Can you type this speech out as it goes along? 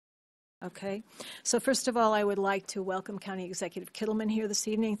Okay. So first of all, I would like to welcome County Executive Kittleman here this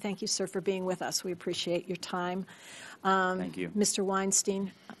evening. Thank you, sir, for being with us. We appreciate your time. Thank you. Mr.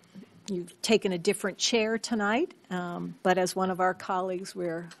 Weinstein, you've taken a different chair tonight, but as one of our colleagues,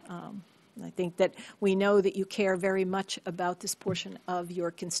 I think that we know that you care very much about this portion of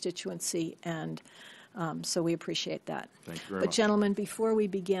your constituency, and so we appreciate that. Thank you very but much. Gentlemen, before we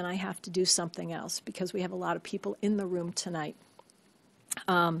begin, I have to do something else because we have a lot of people in the room tonight.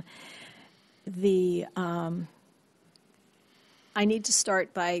 I need to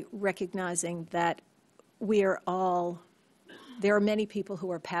start by recognizing that there are many people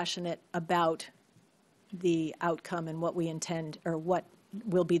who are passionate about the outcome and what we intend, or what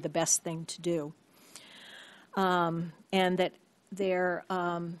will be the best thing to do. And that their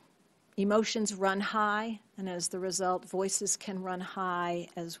emotions run high, and as the result, voices can run high,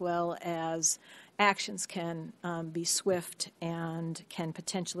 as well as actions can be swift and can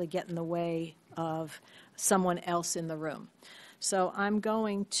potentially get in the way of someone else in the room. So I'm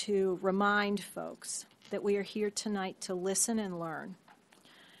going to remind folks that we are here tonight to listen and learn,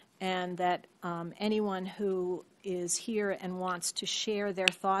 and that anyone who is here and wants to share their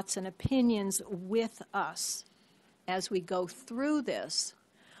thoughts and opinions with us as we go through this,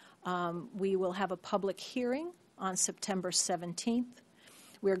 we will have a public hearing on September 17th.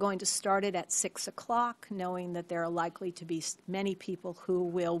 We're going to start it at 6 o'clock, knowing that there are likely to be many people who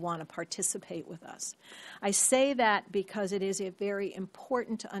will want to participate with us. I say that because it is very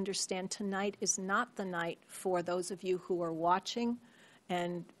important to understand tonight is not the night for those of you who are watching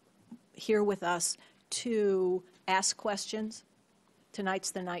and here with us to ask questions.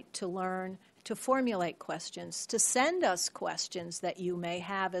 Tonight's the night to learn, to formulate questions, to send us questions that you may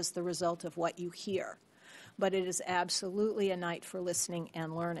have as the result of what you hear. But it is absolutely a night for listening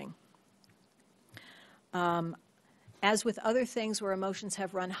and learning. As with other things where emotions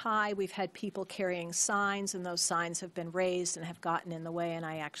have run high, we've had people carrying signs, and those signs have been raised and have gotten in the way, and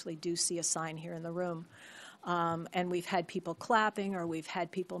I actually do see a sign here in the room. And we've had people clapping, or we've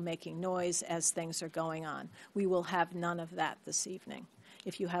had people making noise as things are going on. We will have none of that this evening.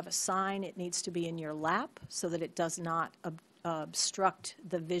 If you have a sign, it needs to be in your lap so that it does not obstruct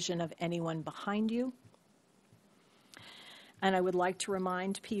the vision of anyone behind you. And I would like to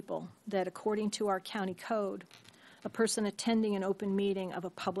remind people that according to our county code, a person attending an open meeting of a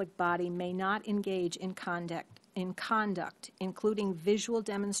public body may not engage in conduct including visual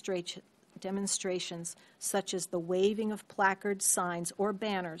demonstrations such as the waving of placards, signs, or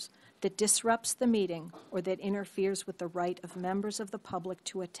banners that disrupts the meeting or that interferes with the right of members of the public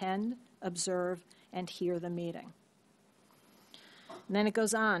to attend, observe, and hear the meeting. And then it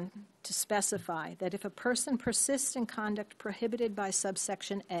goes on to specify that if a person persists in conduct prohibited by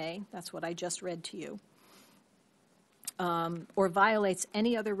subsection A, that's what I just read to you, or violates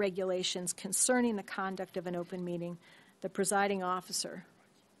any other regulations concerning the conduct of an open meeting, the presiding officer,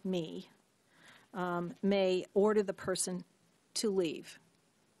 me, may order the person to leave,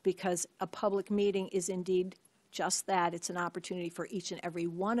 because a public meeting is indeed just that. It's an opportunity for each and every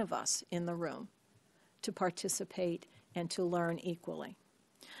one of us in the room to participate and to learn equally.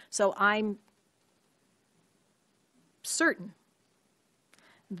 So I'm certain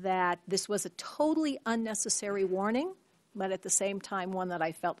that this was a totally unnecessary warning, but at the same time one that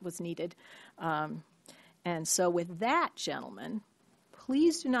I felt was needed. And so with that, gentlemen,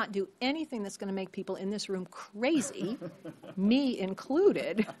 please do not do anything that's going to make people in this room crazy, me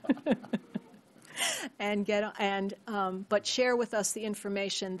included, but share with us the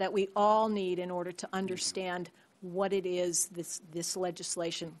information that we all need in order to understand what it is this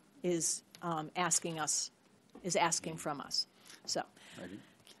legislation is asking from us. So, Ready?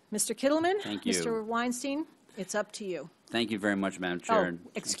 Mr. Kittleman, Thank you. Mr. Weinstein, it's up to you. Thank you very much, Madam Chair. Oh,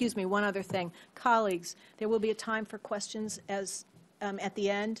 excuse me, one other thing. Colleagues, there will be a time for questions at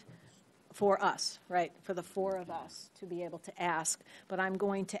the end for us, right, for the four of us to be able to ask. But I'm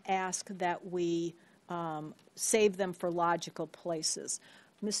going to ask that we save them for logical places.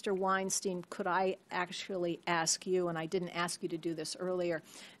 Mr. Weinstein, could I actually ask you, and I didn't ask you to do this earlier,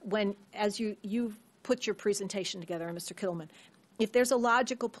 as you put your presentation together, Mr. Kittleman, if there's a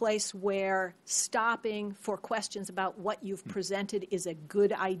logical place where stopping for questions about what you've presented is a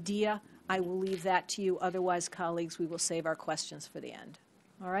good idea, I will leave that to you. Otherwise, colleagues, we will save our questions for the end.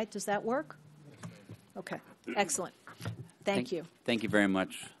 All right, does that work? Okay, excellent. Thank you. Thank you very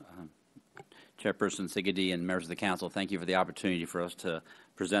much, Chairperson Sigedy and members of the council. Thank you for the opportunity for us to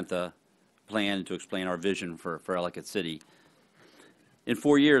present the plan and to explain our vision for Ellicott City. In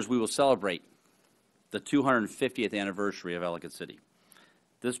 4 years, we will celebrate the 250th anniversary of Ellicott City.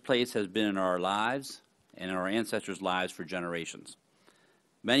 This place has been in our lives and in our ancestors' lives for generations.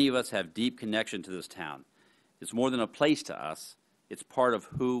 Many of us have deep connection to this town. It's more than a place to us. It's part of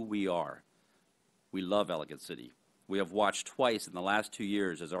who we are. We love Ellicott City. We have watched twice in the last 2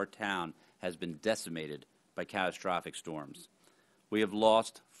 years as our town has been decimated by catastrophic storms. We have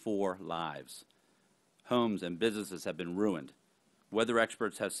lost 4 lives. Homes and businesses have been ruined. Weather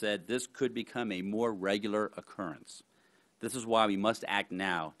experts have said this could become a more regular occurrence. This is why we must act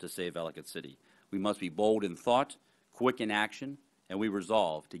now to save Ellicott City. We must be bold in thought, quick in action, and we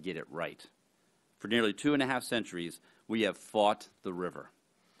resolve to get it right. For nearly 2.5 centuries, we have fought the river.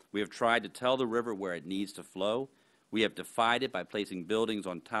 We have tried to tell the river where it needs to flow. We have defied it by placing buildings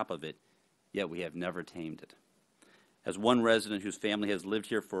on top of it, yet we have never tamed it. As one resident whose family has lived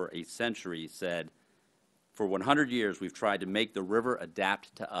here for a century said, "For 100 years, we've tried to make the river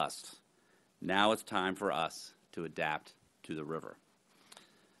adapt to us. Now it's time for us to adapt to the river."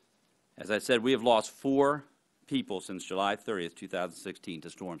 As I said, we have lost 4 people since July 30th, 2016 to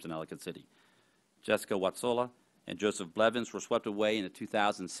storms in Ellicott City. Jessica Watsola and Joseph Blevins were swept away in a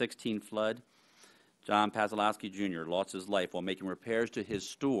 2016 flood. John Pasolowski Jr. lost his life while making repairs to his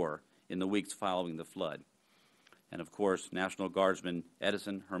store in the weeks following the flood. And of course, National Guardsman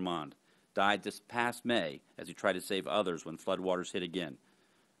Edison Hermond died this past May as he tried to save others when floodwaters hit again.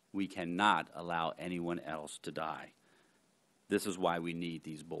 We cannot allow anyone else to die. This is why we need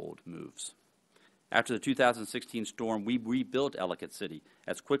these bold moves. After the 2016 storm, we rebuilt Ellicott City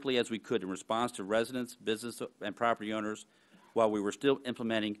as quickly as we could in response to residents, business, and property owners, while we were still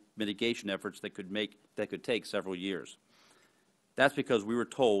implementing mitigation efforts that could take several years. That's because we were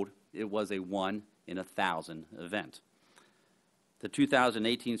told it was a 1 in 1,000 event. The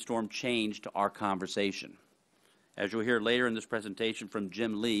 2018 storm changed our conversation. As you'll hear later in this presentation from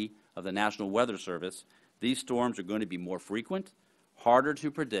Jim Lee of the National Weather Service, these storms are going to be more frequent, harder to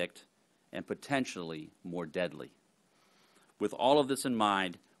predict, and potentially more deadly. With all of this in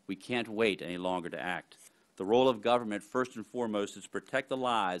mind, we can't wait any longer to act. The role of government, first and foremost, is to protect the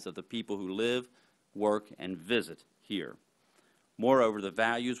lives of the people who live, work, and visit here. Moreover, the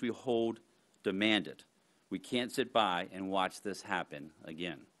values we hold demand it. We can't sit by and watch this happen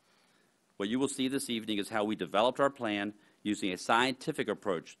again. What you will see this evening is how we developed our plan using a scientific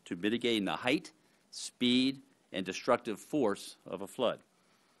approach to mitigating the height, speed, and destructive force of a flood.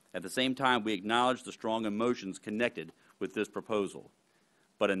 At the same time, we acknowledge the strong emotions connected with this proposal.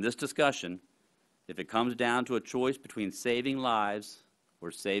 But in this discussion, if it comes down to a choice between saving lives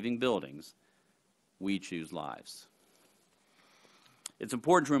or saving buildings, we choose lives. It's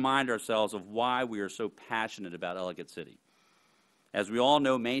important to remind ourselves of why we are so passionate about Ellicott City. As we all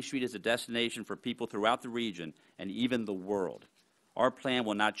know, Main Street is a destination for people throughout the region and even the world. Our plan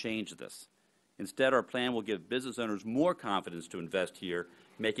will not change this. Instead, our plan will give business owners more confidence to invest here,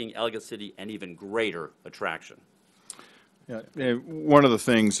 making Ellicott City an even greater attraction. Yeah, one of the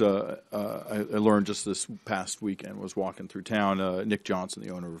things I learned just this past weekend was walking through town. Nick Johnson,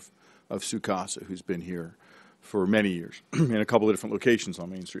 the owner of Sukasa, who's been here for many years in a couple of different locations on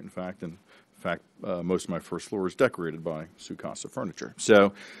Main Street, in fact. And in fact, most of my first floor is decorated by Sukasa furniture.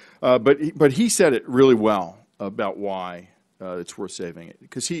 So, but he said it really well about why it's worth saving it,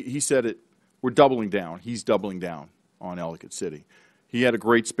 because he said it. We're doubling down. He's doubling down on Ellicott City. He had a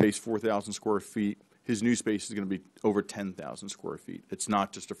great space, 4,000 square feet. His new space is going to be over 10,000 square feet. It's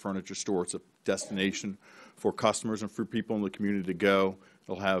not just a furniture store. It's a destination for customers and for people in the community to go.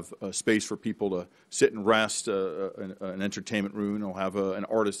 It'll have a space for people to sit and rest, an entertainment room. It'll have an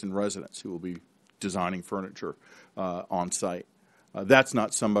artist in residence who will be designing furniture on site. That's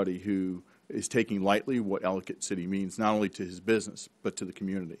not somebody who is taking lightly what Ellicott City means, not only to his business, but to the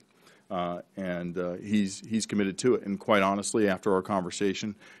community. He's committed to it. And quite honestly, after our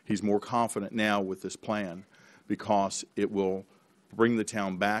conversation, he's more confident now with this plan because it will bring the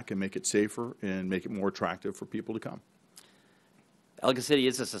town back and make it safer and make it more attractive for people to come. Ellicott City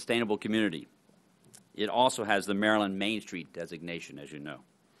is a sustainable community. It also has the Maryland Main Street designation, as you know.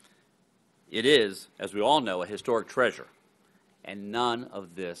 It is, as we all know, a historic treasure, and none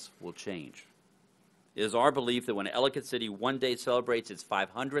of this will change. It is our belief that when Ellicott City one day celebrates its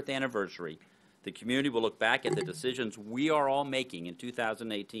 500th anniversary, the community will look back at the decisions we are all making in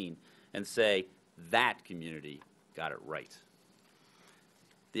 2018 and say, that community got it right.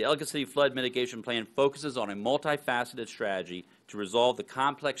 The Ellicott City Flood Mitigation Plan focuses on a multifaceted strategy to resolve the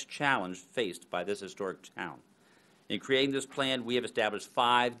complex challenge faced by this historic town. In creating this plan, we have established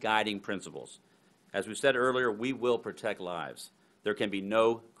 5 guiding principles. As we said earlier, we will protect lives. There can be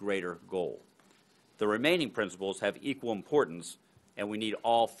no greater goal. The remaining principles have equal importance, and we need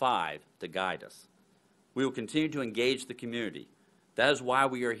all 5 to guide us. We will continue to engage the community. That is why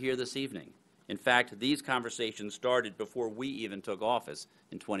we are here this evening, In fact, these conversations started before we even took office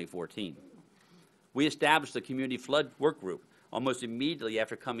in 2014. We established the Community Flood Work Group almost immediately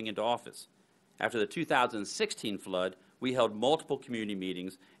after coming into office. After the 2016 flood, we held multiple community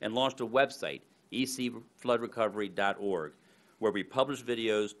meetings and launched a website, ecfloodrecovery.org, where we publish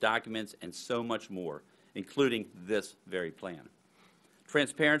videos, documents, and so much more, including this very plan.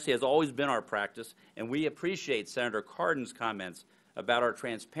 Transparency has always been our practice, and we appreciate Senator Cardin's comments about our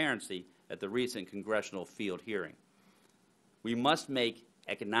transparency at the recent congressional field hearing. We must make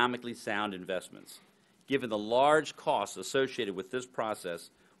economically sound investments. Given the large costs associated with this process,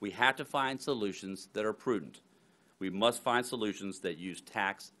 we have to find solutions that are prudent. We must find solutions that use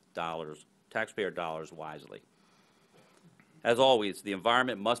taxpayer dollars wisely. As always, the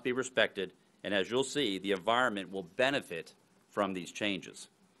environment must be respected, and as you'll see, the environment will benefit from these changes.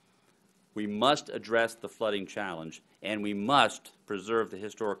 We must address the flooding challenge, and we must preserve the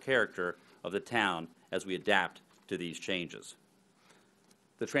historic character of the town as we adapt to these changes.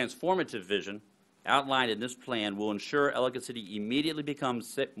 The transformative vision outlined in this plan will ensure Ellicott City immediately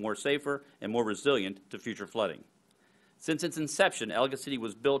becomes more safer and more resilient to future flooding. Since its inception, Ellicott City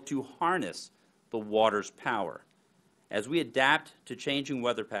was built to harness the water's power. As we adapt to changing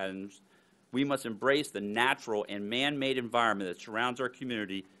weather patterns, we must embrace the natural and man-made environment that surrounds our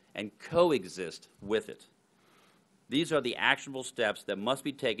community and coexist with it. These are the actionable steps that must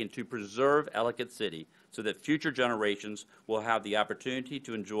be taken to preserve Ellicott City so that future generations will have the opportunity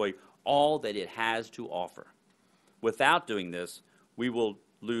to enjoy all that it has to offer. Without doing this, we will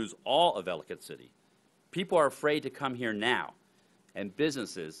lose all of Ellicott City. People are afraid to come here now, and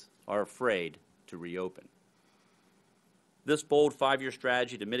businesses are afraid to reopen. This bold 5-year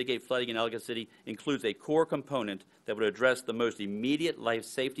strategy to mitigate flooding in Ellicott City includes a core component that would address the most immediate life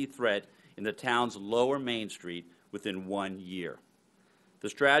safety threat in the town's lower Main Street within 1 year. The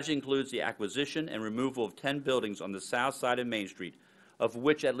strategy includes the acquisition and removal of 10 buildings on the south side of Main Street, of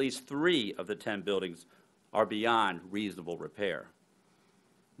which at least 3 of the 10 buildings are beyond reasonable repair.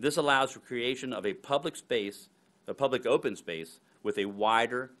 This allows for creation of a public open space with a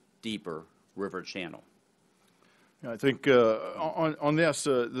wider, deeper river channel. I think on this,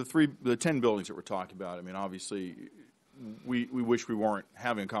 the 10 buildings that we're talking about, I mean, obviously, we wish we weren't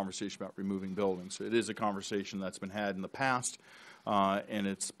having a conversation about removing buildings. It is a conversation that's been had in the past, and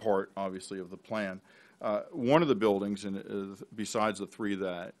it's part, obviously, of the plan. One of the buildings, and besides the 3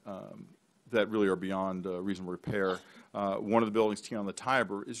 that really are beyond reasonable repair, one of the buildings, T on the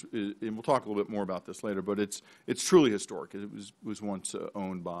Tiber, and we'll talk a little bit more about this later, but it's truly historic. It was once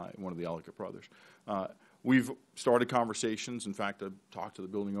owned by one of the Ellicott brothers. We've started conversations. In fact, I talked to the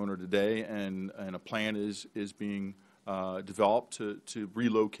building owner today, and a plan is being developed to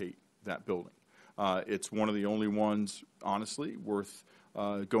relocate that building. It's one of the only ones, honestly, worth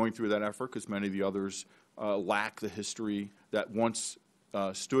going through that effort, because many of the others lack the history that once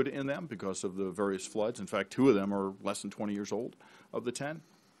stood in them because of the various floods. In fact, 2 of them are less than 20 years old of the 10.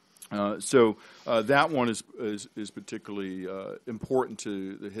 So that one is particularly important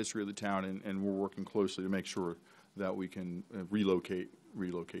to the history of the town, and we're working closely to make sure that we can relocate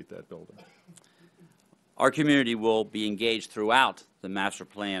that building. Our community will be engaged throughout the master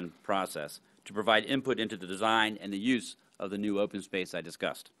plan process to provide input into the design and the use of the new open space I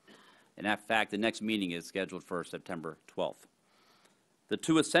discussed. And in fact, the next meeting is scheduled for September 12th. The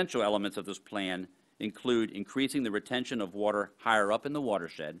 2 essential elements of this plan include increasing the retention of water higher up in the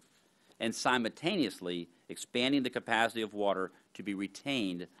watershed and simultaneously expanding the capacity of water to be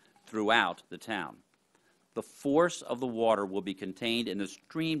retained throughout the town. The force of the water will be contained in the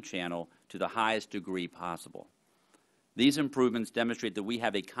stream channel to the highest degree possible. These improvements demonstrate that we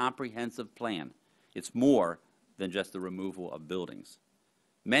have a comprehensive plan. It's more than just the removal of buildings.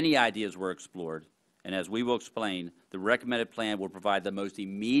 Many ideas were explored, and as we will explain, the recommended plan will provide the most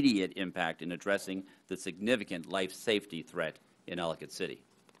immediate impact in addressing the significant life safety threat in Ellicott City.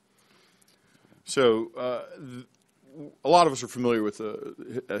 So a lot of us are familiar with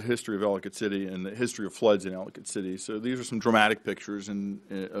the history of Ellicott City and the history of floods in Ellicott City. So these are some dramatic pictures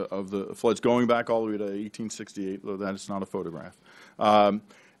of the floods going back all the way to 1868, though that is not a photograph.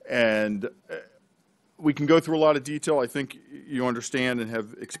 And we can go through a lot of detail. I think you understand and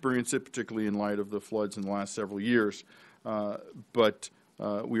have experienced it, particularly in light of the floods in the last several years. But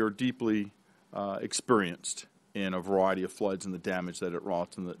we are deeply experienced in a variety of floods and the damage that it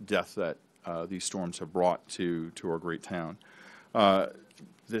wrought and the death that these storms have brought to our great town.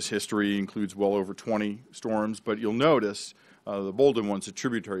 This history includes well over 20 storms, but you'll notice the bolder ones, the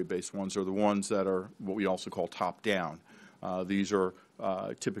tributary-based ones, are the ones that are what we also call top-down. These are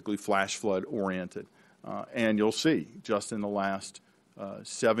typically flash flood oriented. And you'll see, just in the last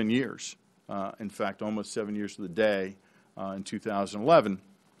 7 years, in fact, almost 7 years to the day in 2011,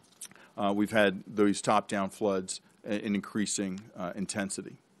 we've had those top-down floods in increasing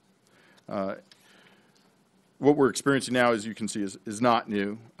intensity. What we're experiencing now, as you can see, is not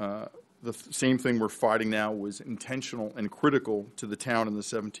new. The same thing we're fighting now was intentional and critical to the town in the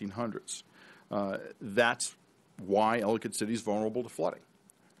 1700s. That's why Ellicott City is vulnerable to flooding,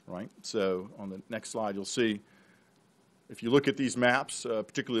 right? So on the next slide, you'll see, if you look at these maps,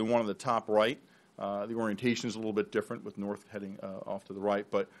 particularly the one on the top right, the orientation is a little bit different with north heading off to the right,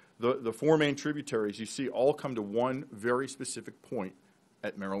 but the four main tributaries you see all come to one very specific point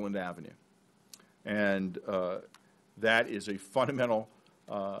at Maryland Avenue. And that is a fundamental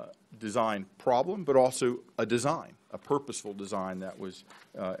design problem, but also a design, a purposeful design that was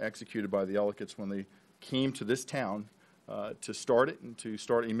executed by the Ellicotts when they came to this town to start it and to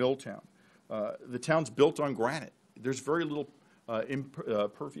start a mill town. The town's built on granite. There's very little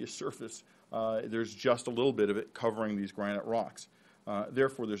impervious surface. There's just a little bit of it covering these granite rocks.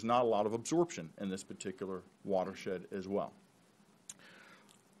 Therefore, there's not a lot of absorption in this particular watershed as well.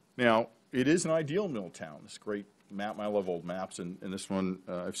 Now, it is an ideal mill town. This great map, I love old maps, and this one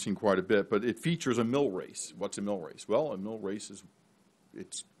I've seen quite a bit, but it features a mill race. What's a mill race? Well, a mill race is,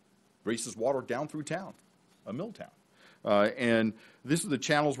 it races water down through town, a mill town. And this is the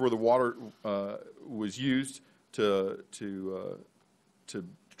channels where the water was used to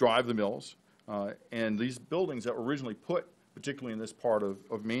drive the mills. And these buildings that were originally put, particularly in this part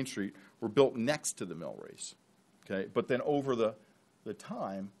of Main Street, were built next to the mill race. Okay, but then over the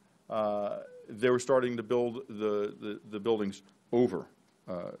time, they were starting to build the buildings over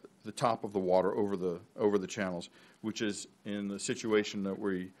the top of the water, over the channels, which is in the situation that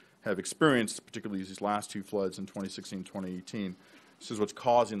we have experienced, particularly these last two floods in 2016 and 2018. This is what's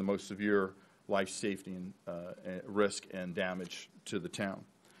causing the most severe life safety and risk and damage to the town.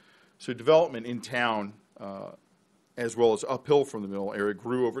 So development in town, as well as uphill from the mill area,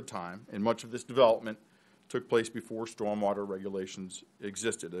 grew over time, and much of this development took place before stormwater regulations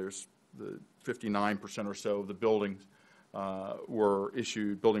existed. There's the 59% or so of the buildings were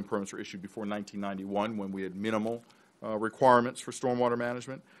issued, building permits were issued before 1991, when we had minimal requirements for stormwater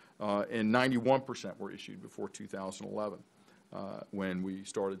management, and 91% were issued before 2011, when we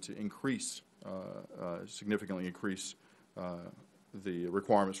started to increase, significantly increase the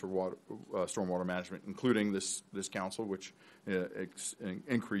requirements for stormwater management, including this council, which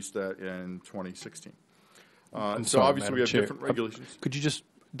increased that in 2016. So sorry, obviously Madam we have Chair. different regulations. Could you just,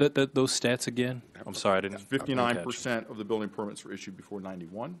 those stats again? I'm sorry, I didn't. 59% of the building permits were issued before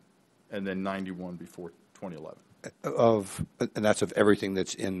 91, and then 91 before 2011. And that's of everything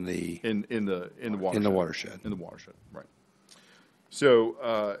that's in the watershed. in the watershed. In the watershed, right.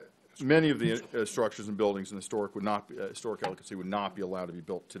 So many of the structures and buildings in historic Ellicott City would not be allowed to be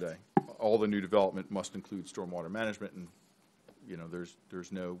built today. All the new development must include stormwater management, and you know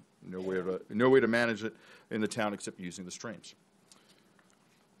there's no way to manage it in the town except using the streams.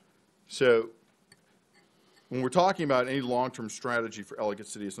 So when we're talking about any long-term strategy for Ellicott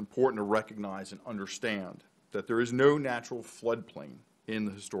City, it's important to recognize and understand that there is no natural floodplain in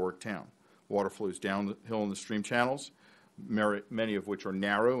the historic town. Water flows down the hill in the stream channels, many of which are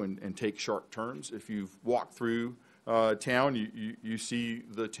narrow and take sharp turns. If you've walked through town, you see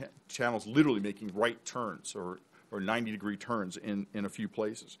the channels literally making right turns or 90-degree turns in a few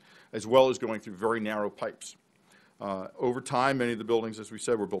places, as well as going through very narrow pipes. Over time, many of the buildings, as we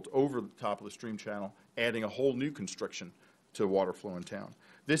said, were built over the top of the stream channel, adding a whole new constriction to water flow in town.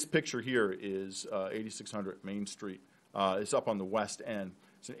 This picture here is 8600 Main Street. It's up on the west end.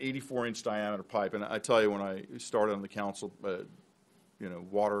 It's an 84-inch diameter pipe, and I tell you, when I started on the council, you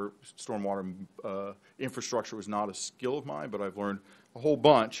know, stormwater infrastructure was not a skill of mine, but I've learned a whole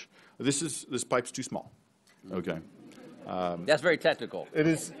bunch. This pipe's too small. Okay. That's very technical. It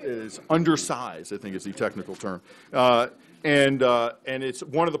is undersized, I think is the technical term. And it's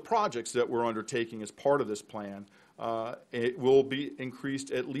one of the projects that we're undertaking as part of this plan. It will be increased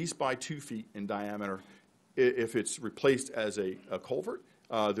at least by 2 feet in diameter if it's replaced as a culvert.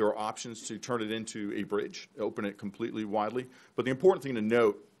 There are options to turn it into a bridge, open it completely widely. But the important thing to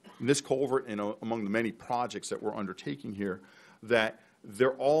note in this culvert and among the many projects that we're undertaking here, that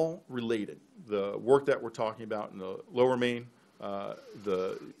they're all related. The work that we're talking about in the Lower Main,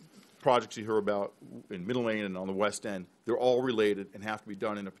 the projects you hear about in Middle Main and on the West End, they're all related and have to be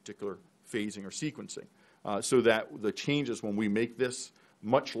done in a particular phasing or sequencing, so that the changes when we make this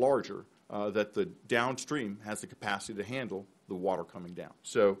much larger, that the downstream has the capacity to handle the water coming down.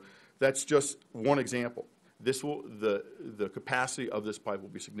 So that's just one example. This will the capacity of this pipe will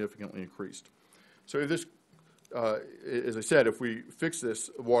be significantly increased. So this as I said, if we fix this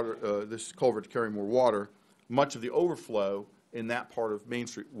water, this culvert to carry more water, much of the overflow in that part of Main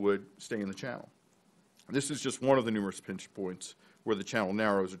Street would stay in the channel. This is just one of the numerous pinch points where the channel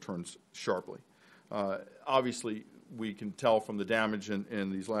narrows or turns sharply. Obviously, we can tell from the damage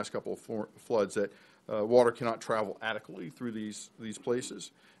in these last couple of floods that water cannot travel adequately through these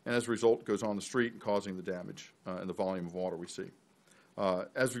places, and as a result, it goes on the street, causing the damage and the volume of water we see.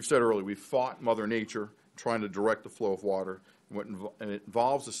 As we've said earlier, we've fought Mother Nature trying to direct the flow of water, and it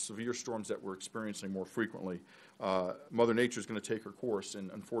involves the severe storms that we're experiencing more frequently. Mother Nature is going to take her course,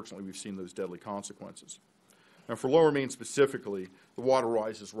 and unfortunately, we've seen those deadly consequences. Now, for Lower Main specifically, the water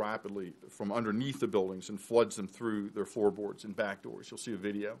rises rapidly from underneath the buildings and floods them through their floorboards and back doors. You'll see a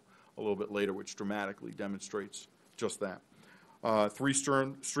video a little bit later which dramatically demonstrates just that. Three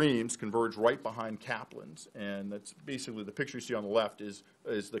streams converge right behind Kaplan's, and that's basically the picture you see on the left is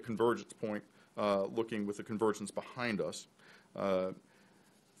the convergence point, looking with the convergence behind us.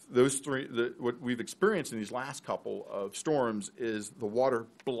 Those three, what we've experienced in these last couple of storms is the water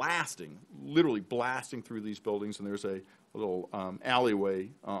blasting, literally blasting through these buildings, and there's a little alleyway,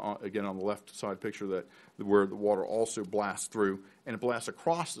 again on the left side picture, where the water also blasts through, and it blasts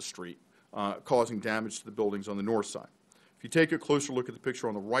across the street, causing damage to the buildings on the north side. If you take a closer look at the picture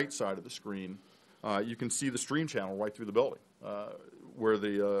on the right side of the screen, you can see the stream channel right through the building, where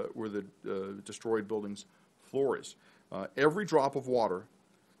the destroyed building's floor is. Every drop of water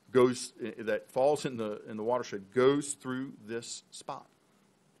that falls in the watershed goes through this spot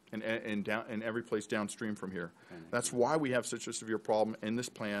and down and every place downstream from here. That's why we have such a severe problem, and this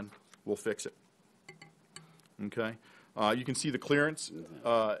plan will fix it. Okay. You can see the clearance.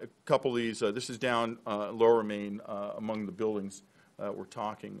 A couple of these. This is down Lower Main among the buildings we're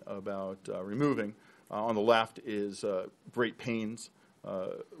talking about removing. On the left is Great Plains,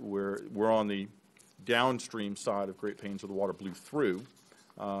 where we're on the downstream side of Great Plains, where the water blew through.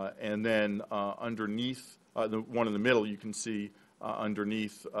 And then underneath, the one in the middle, you can see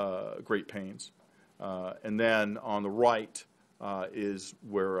underneath Great Plains. And then on the right is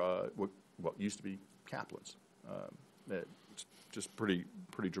where what used to be Kaplan's. It's just pretty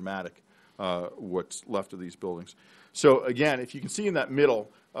dramatic what's left of these buildings. So again, if you can see in that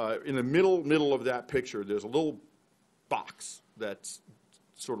middle, in the middle of that picture, there's a little box that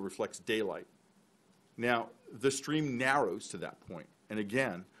sort of reflects daylight. Now, the stream narrows to that point. And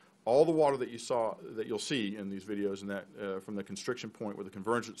again, all the water that you'll see in these videos, and that from the constriction point or the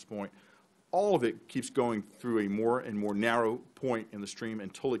convergence point, all of it keeps going through a more and more narrow point in the stream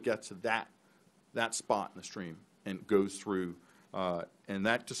until it gets to that spot in the stream and goes through, and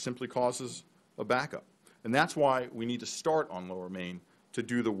that just simply causes a backup. And that's why we need to start on Lower Main to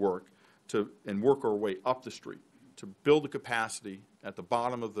do the work and work our way up the street to build the capacity at the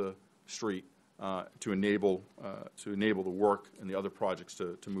bottom of the street to enable the work and the other projects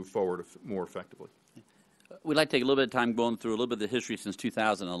to move forward more effectively. We'd like to take a little bit of time going through a little bit of the history since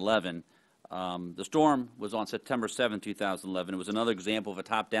 2011. The storm was on September 7, 2011. It was another example of a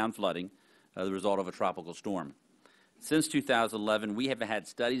top-down flooding, the result of a tropical storm. Since 2011, we have had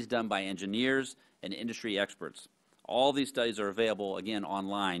studies done by engineers and industry experts. All these studies are available, again,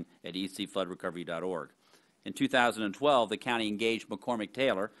 online at ecfloodrecovery.org. In 2012, the county engaged McCormick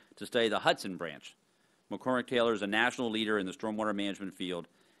Taylor to study the Hudson branch. McCormick Taylor is a national leader in the stormwater management field.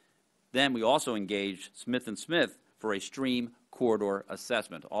 Then we also engaged Smith & Smith for a stream corridor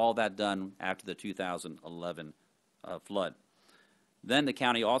assessment, all that done after the 2011 flood. Then the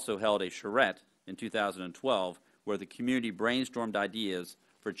county also held a charrette in 2012 where the community brainstormed ideas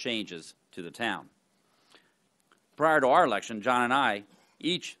for changes to the town. Prior to our election, John and I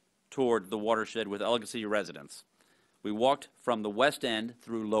each toured the watershed with Ellicott City residents. We walked from the West End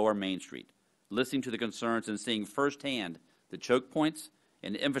through Lower Main Street, listening to the concerns and seeing firsthand the choke points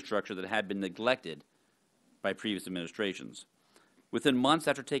and infrastructure that had been neglected by previous administrations. Within months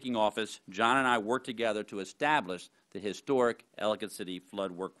after taking office, John and I worked together to establish the historic Ellicott City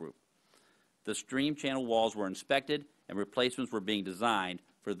Flood Work Group. The stream channel walls were inspected and replacements were being designed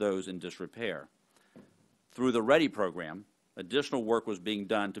for those in disrepair. Through the READY program, additional work was being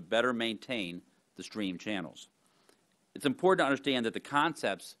done to better maintain the stream channels. It's important to understand that the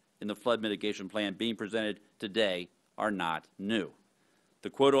concepts in the flood mitigation plan being presented today are not new. The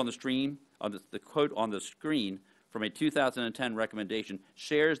quote on the screen from a 2010 recommendation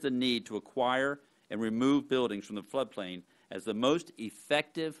shares the need to acquire and remove buildings from the floodplain as the most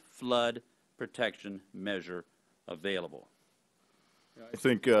effective flood protection measure available. I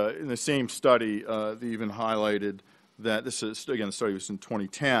think in the same study, they even highlighted that this is, again, the study was in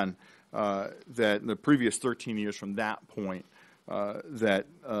 2010, that in the previous 13 years from that point, that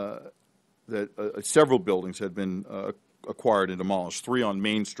several buildings had been acquired and demolished. 3 on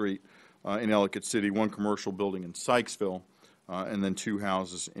Main Street in Ellicott City, 1 commercial building in Sykesville, and then 2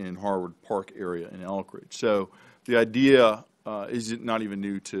 houses in Harvard Park area in Elkridge. So the idea is not even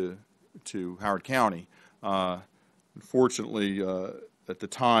new to Howard County. Unfortunately, at the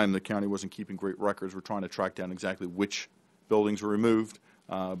time, the county wasn't keeping great records. We're trying to track down exactly which buildings were removed,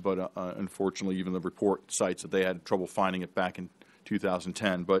 but unfortunately, even the report cites that they had trouble finding it back in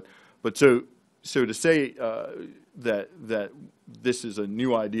 2010. But so to say that this is a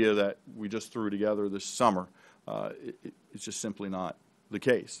new idea that we just threw together this summer, it's just simply not the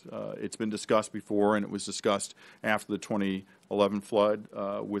case. It's been discussed before, and it was discussed after the 2011 flood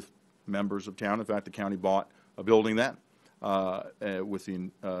with members of town. In fact, the county bought a building then with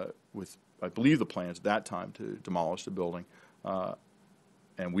I believe the plans at that time to demolish the building,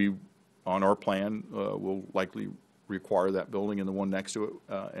 and we on our plan will likely require that building and the one next to it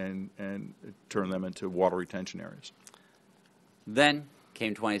and turn them into water retention areas. Then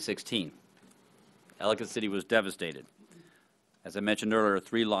came 2016. Ellicott City was devastated. As I mentioned earlier,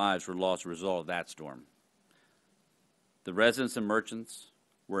 3 lives were lost as a result of that storm. The residents and merchants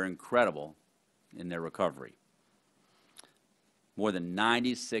were incredible in their recovery. More than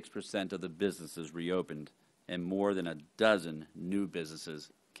 96% of the businesses reopened, and more than a dozen new businesses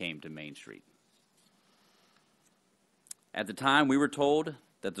came to Main Street. At the time, we were told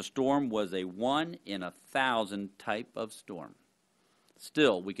that the storm was a 1 in 1,000 type of storm.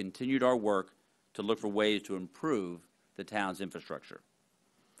 Still, we continued our work to look for ways to improve the town's infrastructure.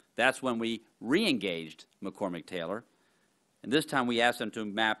 That's when we re-engaged McCormick Taylor, and this time we asked them to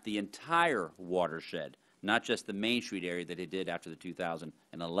map the entire watershed, not just the Main Street area that they did after the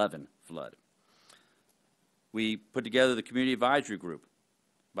 2011 flood. We put together the Community Advisory Group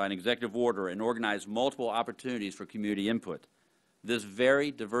by an executive order and organized multiple opportunities for community input. This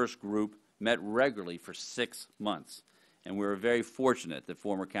very diverse group met regularly for 6 months, and we were very fortunate that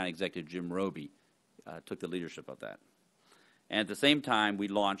former County Executive Jim Roby took the leadership of that. And at the same time, we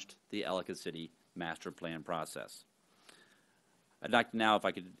launched the Ellicott City Master Plan process. I'd like to now, if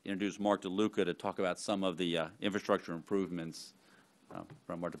I could introduce Mark DeLuca to talk about some of the infrastructure improvements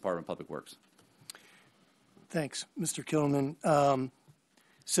from our Department of Public Works. Thanks, Mr. Kilman.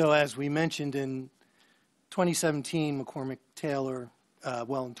 So as we mentioned in 2017, McCormick Taylor, in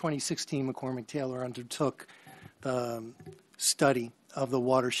 2016, McCormick Taylor undertook the study of the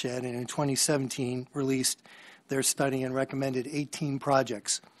watershed, and in 2017 released their study and recommended 18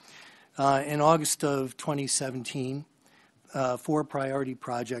 projects. In August of 2017, 4 priority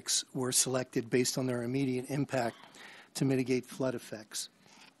projects were selected based on their immediate impact to mitigate flood effects.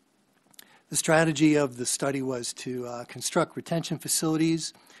 The strategy of the study was to construct retention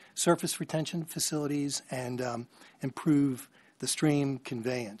facilities, surface retention facilities, and improve the stream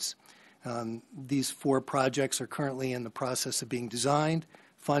conveyance. These 4 projects are currently in the process of being designed,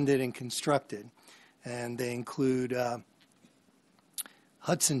 funded, and constructed, and they include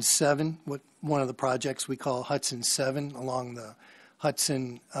Hudson 7, one of the projects we call Hudson 7 along the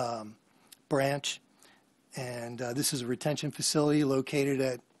Hudson branch, and this is a retention facility located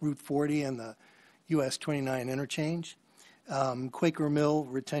at Route 40 and the US 29 interchange. Quaker Mill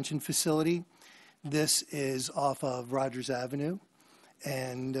Retention Facility, this is off of Rogers Avenue,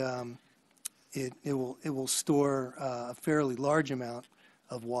 and it will store a fairly large amount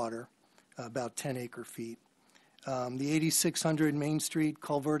of water, about 10 acre-feet. The 8600 Main Street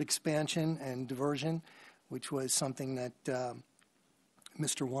culvert expansion and diversion, which was something that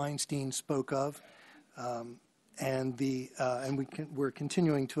Mr. Weinstein spoke of, we're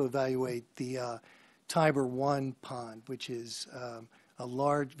continuing to evaluate the Tiber 1 pond, which is a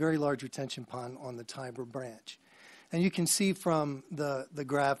very large retention pond on the Tiber branch. And you can see from the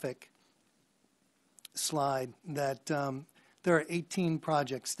graphic slide that there are 18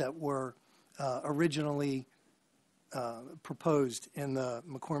 projects that were originally proposed in the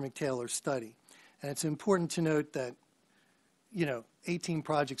McCormick Taylor study. And it's important to note that, 18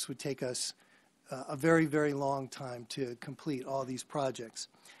 projects would take us a very, very long time to complete all these projects.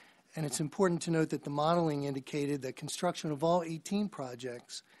 And it's important to note that the modeling indicated that construction of all 18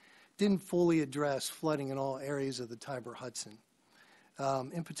 projects didn't fully address flooding in all areas of the Tiber Hudson,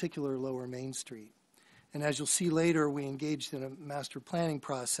 in particular Lower Main Street. And as you'll see later, we engaged in a master planning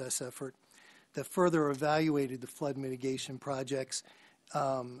process effort that further evaluated the flood mitigation projects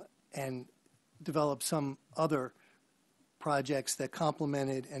and developed some other projects that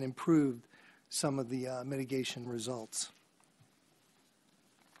complemented and improved some of the mitigation results.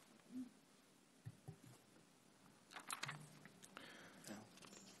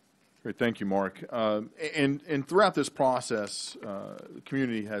 Great, thank you, Mark. And throughout this process, the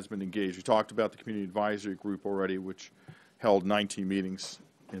community has been engaged. We talked about the Community Advisory Group already, which held 19 meetings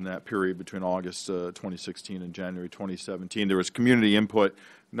in that period between August 2016 and January 2017. There was community input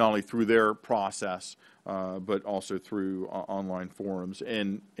not only through their process, but also through online forums.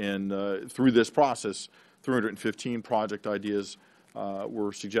 And through this process, 315 project ideas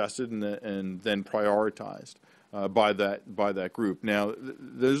were suggested and then prioritized by that group. Now,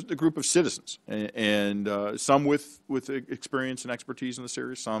 there's a group of citizens, and some with experience and expertise in this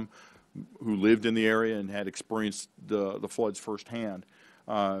area, some who lived in the area and had experienced the floods firsthand.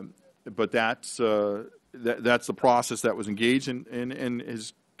 But that's the process that was engaged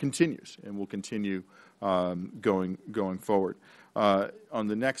and continues and will continue going forward. On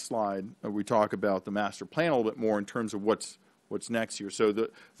the next slide, we talk about the master plan a little bit more in terms of what's next here. So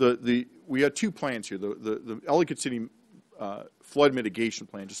we had two plans here. The Ellicott City flood mitigation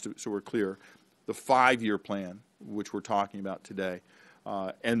plan, just so we're clear, the 5-year plan, which we're talking about today,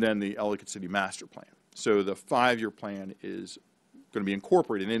 and then the Ellicott City master plan. So the 5-year plan is going to be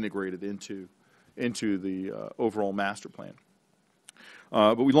incorporated and integrated into the overall master plan.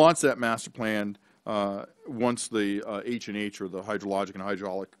 But we launched that master plan once the H&H, or the hydrologic and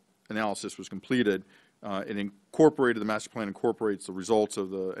hydraulic analysis, was completed. It incorporated, the master plan incorporates the results of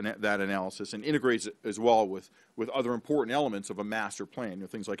that analysis and integrates it as well with other important elements of a master plan,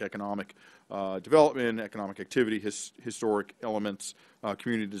 things like economic development, economic activity, historic elements,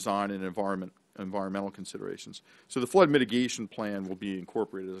 community design, and environmental considerations. So the flood mitigation plan will be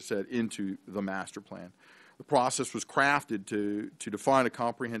incorporated, as I said, into the master plan. The process was crafted to define a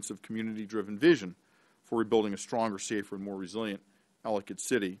comprehensive community-driven vision for rebuilding a stronger, safer, and more resilient Ellicott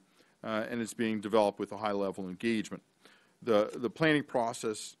City. And it's being developed with a high level of engagement. The planning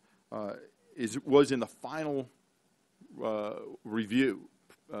process was in the final review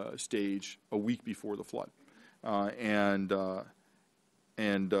stage a week before the flood,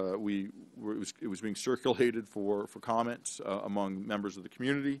 it was being circulated for comments among members of the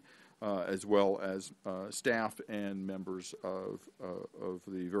community, as well as staff and members of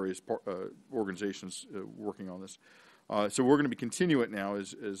the various organizations working on this. So we're going to be continuing it now,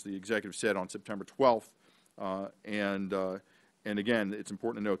 as the executive said, on September 12th. And again, it's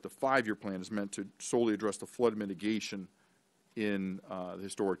important to note the 5-year plan is meant to solely address the flood mitigation in the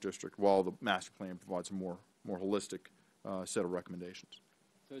historic district, while the master plan provides a more holistic set of recommendations.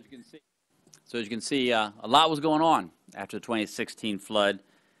 So as you can see, a lot was going on after the 2016 flood,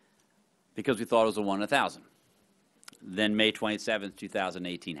 because we thought it was a 1 in 1,000. Then May 27th,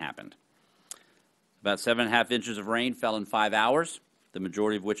 2018 happened. About 7.5 inches of rain fell in 5 hours, the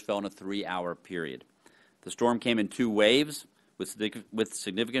majority of which fell in a 3-hour period. The storm came in 2 waves, with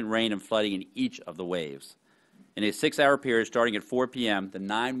significant rain and flooding in each of the waves. In a 6-hour period starting at 4 p.m., the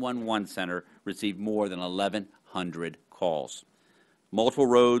 911 center received more than 1,100 calls. Multiple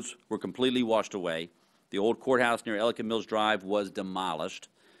roads were completely washed away. The old courthouse near Ellicott Mills Drive was demolished,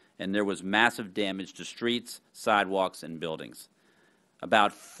 and there was massive damage to streets, sidewalks, and buildings.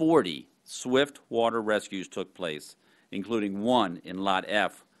 About 40 swift water rescues took place, including one in Lot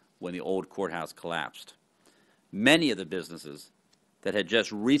F when the old courthouse collapsed. Many of the businesses that had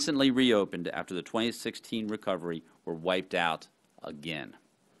just recently reopened after the 2016 recovery were wiped out again.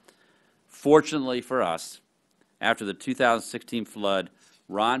 Fortunately for us, after the 2016 flood,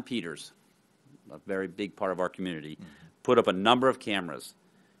 Ron Peters, a very big part of our community, put up a number of cameras.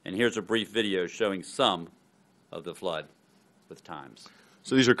 And here's a brief video showing some of the flood with times.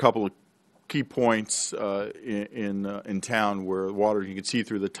 So these are a couple of key points in town where the water, you can see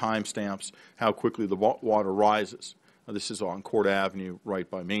through the timestamps how quickly the water rises. This is on Court Avenue, right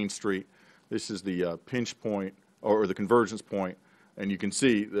by Main Street. This is the pinch point, or the convergence point, and you can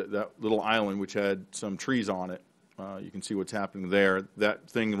see that little island which had some trees on it. You can see what's happening there. That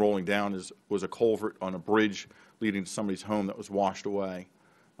thing rolling down was a culvert on a bridge leading to somebody's home that was washed away,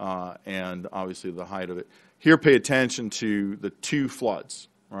 and obviously the height of it. Here, pay attention to the 2 floods.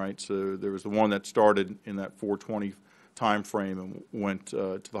 All right, so there was the one that started in that 4:20 time frame and went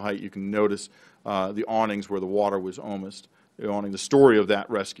to the height. You can notice the awnings where the water was almost. The awning. The story of that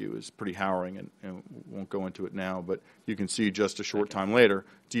rescue is pretty harrowing, and won't go into it now. But you can see just a short time later,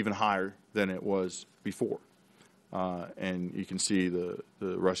 it's even higher than it was before, and you can see the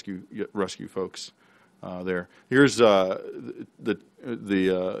rescue folks there. Here's the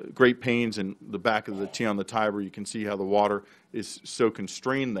Great Plains and the back of the T on the Tiber. You can see how the water is so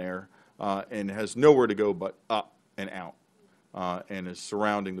constrained there and has nowhere to go but up and out, and is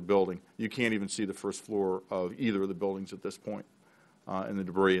surrounding the building. You can't even see the first floor of either of the buildings at this point in the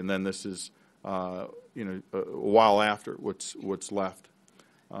debris. And then this is a while after what's left.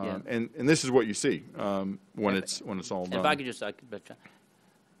 Yeah. And this is what you see when it's all And done. if I could just,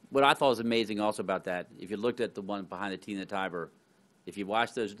 what I thought was amazing also about that, if you looked at the one behind the T and the Tiber, if you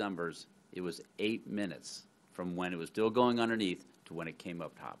watch those numbers, it was 8 minutes from when it was still going underneath to when it came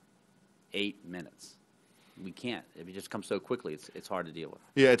up top. 8 minutes. We can't. If it just comes so quickly, it's hard to deal with.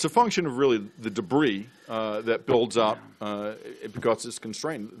 Yeah, it's a function of really the debris that builds up because it's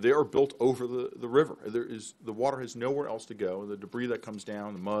constrained. They are built over the river. The water has nowhere else to go. The debris that comes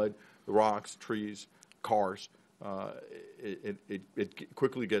down, the mud, the rocks, trees, cars, it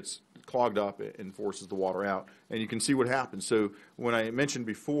quickly gets clogged up and forces the water out. And you can see what happens. So when I mentioned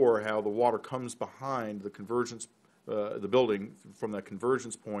before how the water comes behind the convergence the building from that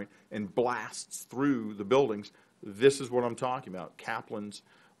convergence point and blasts through the buildings, this is what I'm talking about. Kaplan's,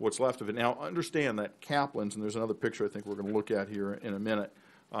 what's left of it. Now, understand that Kaplan's, and there's another picture I think we're going to look at here in a minute,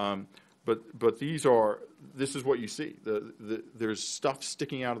 but this is what you see. There's stuff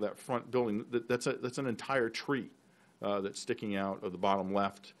sticking out of that front building. That's an entire tree that's sticking out of the bottom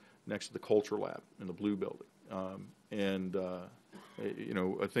left next to the culture lab in the blue building.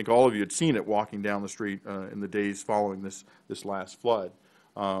 I think all of you had seen it walking down the street in the days following this last flood.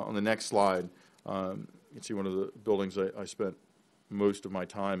 On the next slide, you can see one of the buildings I spent most of my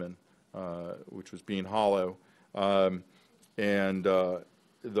time in, which was Bean Hollow. The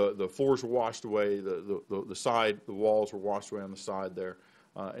floors were washed away, the walls were washed away on the side there,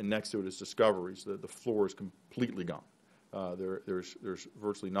 and next to it is Discoveries. The floor is completely gone. There's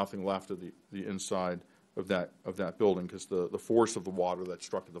virtually nothing left of the inside of that building because the force of the water that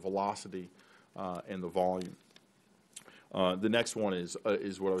struck it, the velocity and the volume. The next one is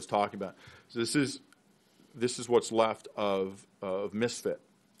what I was talking about. So this is what's left of Misfit.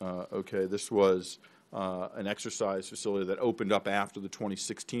 Okay, this was an exercise facility that opened up after the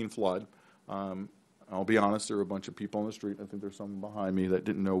 2016 flood. I'll be honest, there were a bunch of people on the street, I think there's someone behind me, that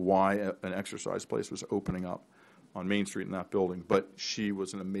didn't know why an exercise place was opening up on Main Street in that building, but she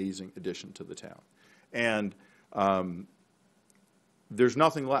was an amazing addition to the town. And there's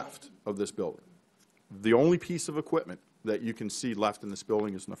nothing left of this building. The only piece of equipment that you can see left in this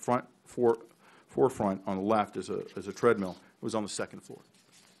building is in the forefront on the left is a treadmill. It was on the second floor.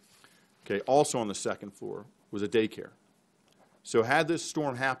 Okay, also on the second floor was a daycare. So had this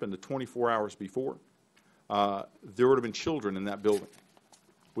storm happened 24 hours before, there would have been children in that building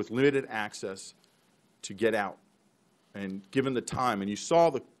with limited access to get out. And given the time, and you saw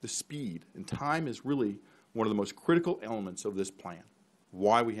the speed, and time is really one of the most critical elements of this plan,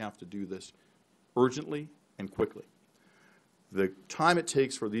 why we have to do this urgently and quickly. The time it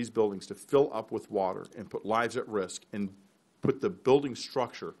takes for these buildings to fill up with water and put lives at risk and put the building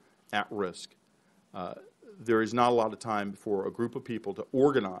structure at risk, there is not a lot of time for a group of people to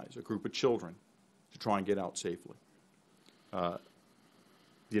organize a group of children to try and get out safely. To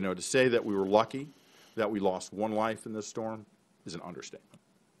say that we were lucky that we lost one life in this storm is an understatement,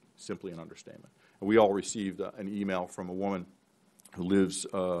 simply an understatement. And we all received an email from a woman who lives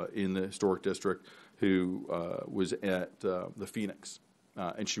in the historic district who was at the Phoenix,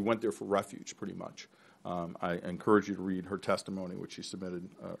 and she went there for refuge pretty much. I encourage you to read her testimony, which she submitted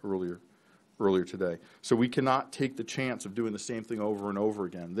earlier today. So we cannot take the chance of doing the same thing over and over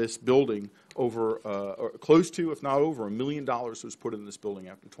again. This building, close to, if not over, $1 million was put in this building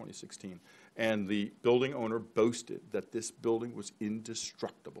after 2016. And the building owner boasted that this building was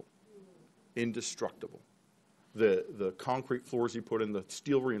indestructible. Indestructible. The concrete floors he put in, the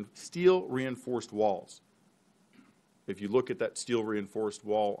steel reinforced walls. If you look at that steel reinforced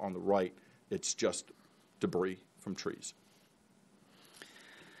wall on the right, it's just debris from trees.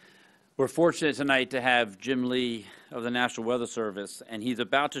 We're fortunate tonight to have Jim Lee of the National Weather Service, and he's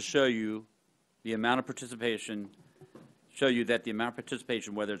about to show you the amount of participation,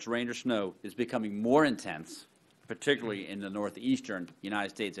 whether it's rain or snow, is becoming more intense, particularly in the northeastern United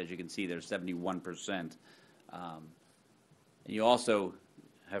States. As you can see, there's 71%. And you also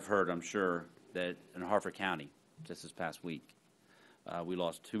have heard, I'm sure, that in Harford County, just this past week, we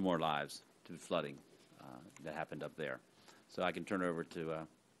lost 2 more lives to flooding that happened up there. So I can turn it over to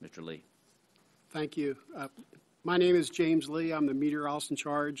Mr. Lee. Thank you. My name is James Lee. I'm the meteorologist in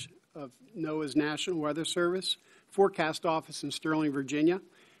charge of NOAA's National Weather Service Forecast Office in Sterling, Virginia,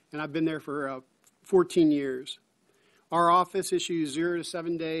 and I've been there for 14 years. Our office issues 0 to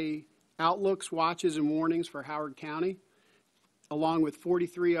 7 day outlooks, watches, and warnings for Howard County, along with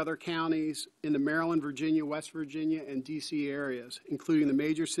 43 other counties in the Maryland, Virginia, West Virginia, and D.C. areas, including the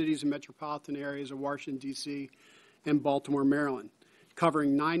major cities and metropolitan areas of Washington, D.C. and Baltimore, Maryland,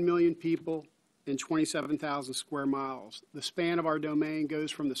 covering 9 million people and 27,000 square miles. The span of our domain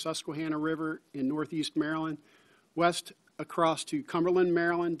goes from the Susquehanna River in northeast Maryland, west across to Cumberland,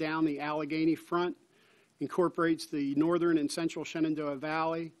 Maryland, down the Allegheny front, incorporates the northern and central Shenandoah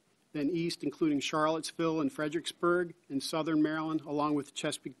Valley, then east, including Charlottesville and Fredericksburg, and southern Maryland, along with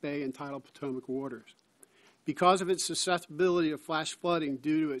Chesapeake Bay and tidal Potomac waters. Because of its susceptibility to flash flooding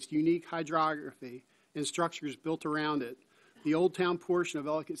due to its unique hydrography and structures built around it, the Old Town portion of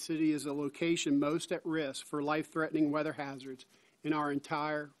Ellicott City is the location most at risk for life-threatening weather hazards in our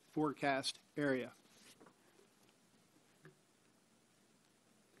entire forecast area.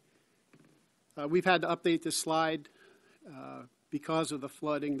 We've had to update this slide because of the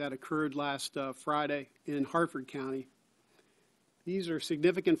flooding that occurred last Friday in Hartford County. These are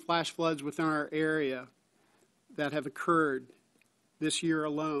significant flash floods within our area that have occurred this year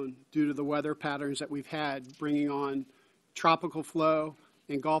alone due to the weather patterns that we've had, bringing on tropical flow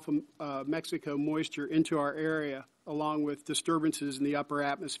and Gulf of Mexico moisture into our area, along with disturbances in the upper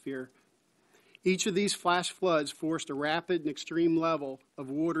atmosphere. Each of these flash floods forced a rapid and extreme level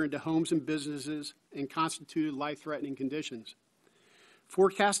of water into homes and businesses and constituted life-threatening conditions.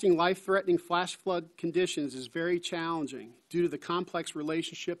 Forecasting life-threatening flash flood conditions is very challenging due to the complex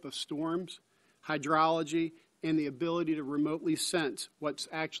relationship of storms, hydrology, and the ability to remotely sense what's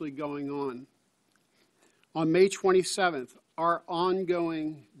actually going on. On May 27th, our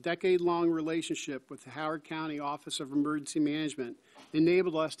ongoing decade-long relationship with the Howard County Office of Emergency Management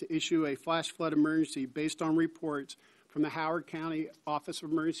enabled us to issue a flash flood emergency based on reports from the Howard County Office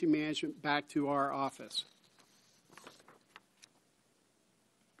of Emergency Management back to our office.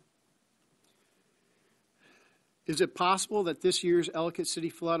 Is it possible that this year's Ellicott City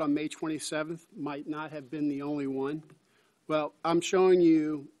flood on May 27th might not have been the only one? Well, I'm showing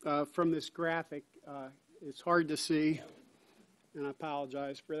you from this graphic, it's hard to see, and I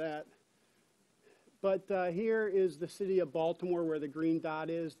apologize for that. But here is the city of Baltimore where the green dot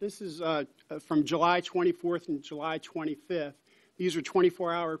is. This is from July 24th and July 25th. These are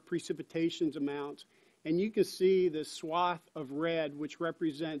 24-hour precipitations amounts. And you can see this swath of red, which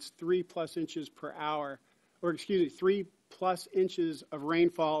represents 3+ inches per hour, or excuse me, 3+ inches of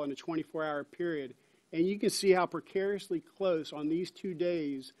rainfall in a 24-hour period. And you can see how precariously close on these 2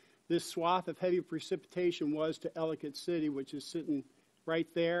 days this swath of heavy precipitation was to Ellicott City, which is sitting right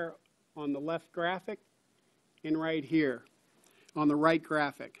there on the left graphic and right here on the right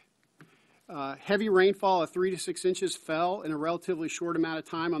graphic. Heavy rainfall of 3 to 6 inches fell in a relatively short amount of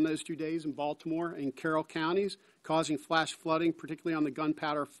time on those 2 days in Baltimore and Carroll counties, causing flash flooding, particularly on the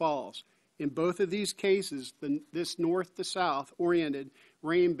Gunpowder Falls. In both of these cases, this north to south oriented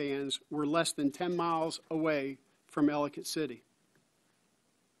rain bands were less than 10 miles away from Ellicott City.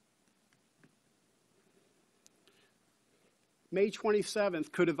 May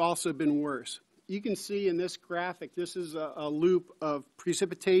 27th could have also been worse. You can see in this graphic, this is a loop of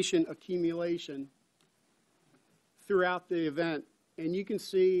precipitation accumulation throughout the event. And you can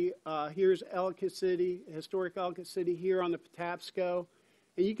see here's Ellicott City, historic Ellicott City here on the Patapsco.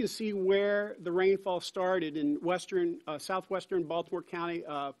 And you can see where the rainfall started in southwestern Baltimore County,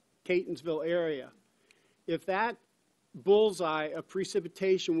 Catonsville area. If that bullseye of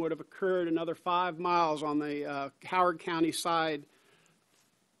precipitation would have occurred another 5 miles on the Howard County side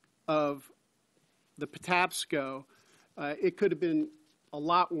of the Patapsco, it could have been a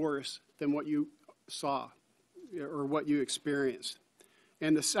lot worse than what you saw or what you experienced.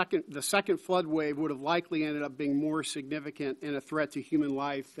 And the second flood wave would have likely ended up being more significant and a threat to human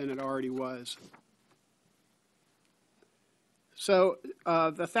life than it already was. So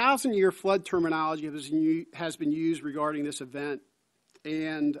the 1,000-year flood terminology has been used regarding this event,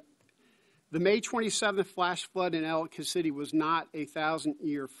 and the May 27th flash flood in Ellicott City was not a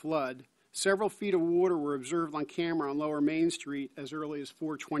 1,000-year flood. Several feet of water were observed on camera on Lower Main Street as early as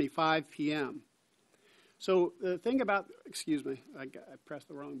 4:25 p.m. So the thing about, excuse me, I pressed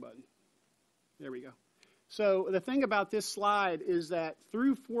the wrong button. There we go. So the thing about this slide is that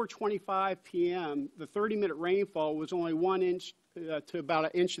through 4:25 p.m., the 30-minute rainfall was only 1 inch to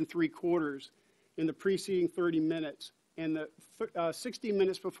about 1.75 inches in the preceding 30 minutes. And the 60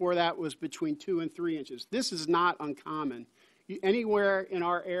 minutes before that was between 2 and 3 inches. This is not uncommon. Anywhere in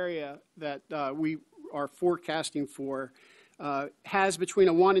our area that we are forecasting for has between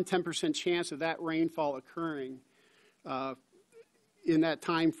a 1 and 10% chance of that rainfall occurring in that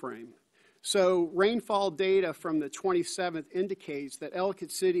time frame. So rainfall data from the 27th indicates that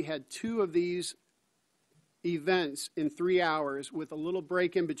Ellicott City had 2 of these events in 3 hours with a little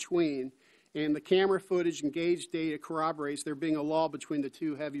break in between, and the camera footage and gauge data corroborates there being a lull between the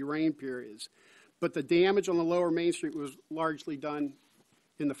 2 heavy rain periods. But the damage on the Lower Main Street was largely done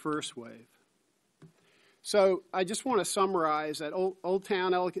in the first wave. So I just want to summarize that Old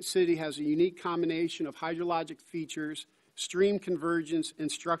Town Ellicott City has a unique combination of hydrologic features, stream convergence,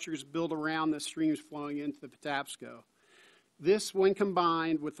 and structures built around the streams flowing into the Patapsco. This, when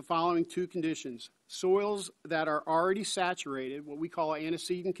combined with the following two conditions, soils that are already saturated, what we call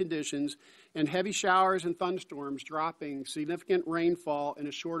antecedent conditions, and heavy showers and thunderstorms dropping significant rainfall in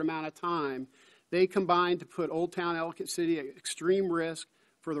a short amount of time, they combine to put Old Town Ellicott City at extreme risk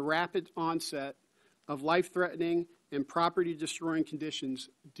for the rapid onset of life-threatening and property-destroying conditions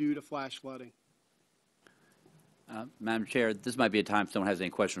due to flash flooding. Madam Chair, this might be a time if someone has any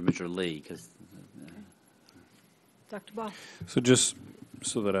question for Mr. Lee, because Dr. Ball? So just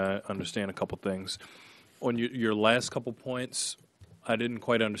so that I understand a couple things, on your last couple points, I didn't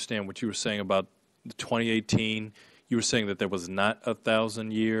quite understand what you were saying about the 2018. You were saying that there was not a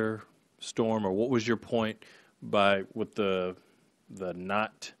 1,000-year storm, or what was your point with the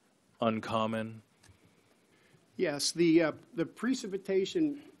not uncommon? Yes, the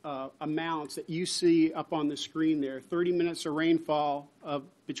precipitation amounts that you see up on the screen there, 30 minutes of rainfall of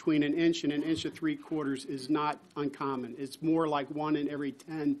between an inch and an inch and 3/4 is not uncommon. It's more like 1 in every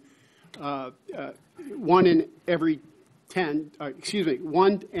 10, 1 in every 10,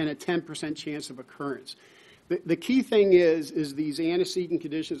 1 and a 10% chance of occurrence. The key thing is these antecedent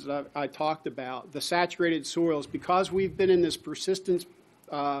conditions that I talked about, the saturated soils, because we've been in this persistent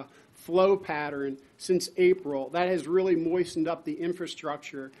flow pattern since April, that has really moistened up the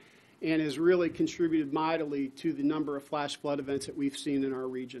infrastructure and has really contributed mightily to the number of flash flood events that we've seen in our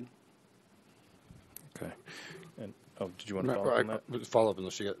region. Okay. And did you want to follow up on that? Follow up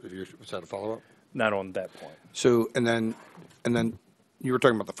unless was that a follow up? Not on that point. So and then you were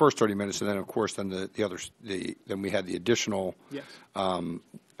talking about the first 30 minutes, and then of course then then we had the additional Yes.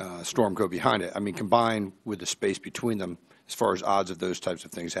 Storm go behind it. I mean, combined with the space between them, as far as odds of those types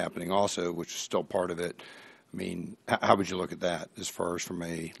of things happening also, which is still part of it, I mean, how would you look at that as far as from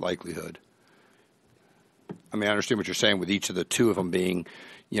a likelihood? I mean, I understand what you're saying with each of the two of them being,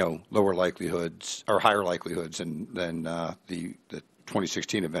 lower likelihoods or higher likelihoods than the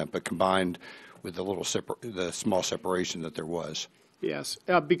 2016 event, but combined with the small separation that there was. Yes,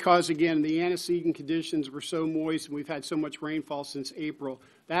 because again, the antecedent conditions were so moist and we've had so much rainfall since April.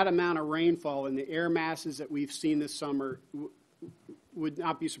 That amount of rainfall and the air masses that we've seen this summer would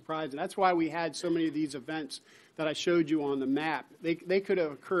not be surprising. That's why we had so many of these events that I showed you on the map. They could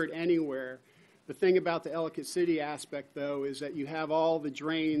have occurred anywhere. The thing about the Ellicott City aspect, though, is that you have all the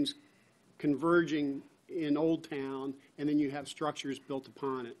drains converging in Old Town, and then you have structures built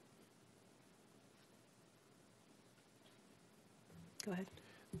upon it. Go ahead.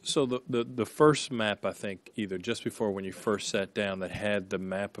 So the first map, I think, either just before when you first sat down, that had the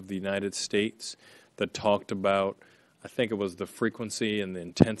map of the United States that talked about, I think it was the frequency and the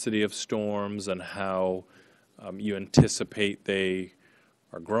intensity of storms and how you anticipate they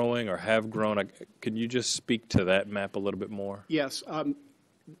are growing or have grown. Can you just speak to that map a little bit more? Yes.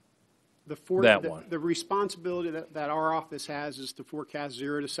 The responsibility that our office has is to forecast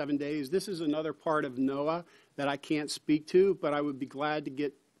 0 to 7 days. This is another part of NOAA that I can't speak to, but I would be glad to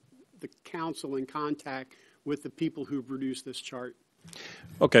get the council in contact with the people who produced this chart.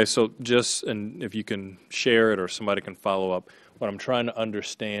 Okay, so and if you can share it or somebody can follow up, what I'm trying to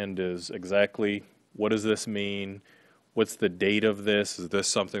understand is exactly what does this mean? What's the date of this? Is this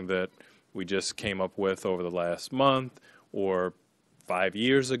something that we just came up with over the last month or 5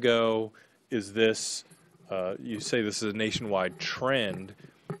 years ago? Is this, you say this is a nationwide trend,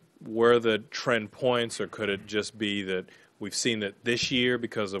 where are the trend points, or could it just be that we've seen that this year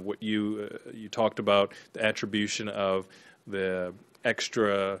because of what you talked about, the attribution of the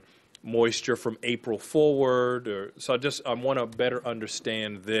extra moisture from April forward? So I want to better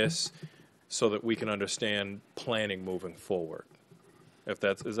understand this so that we can understand planning moving forward.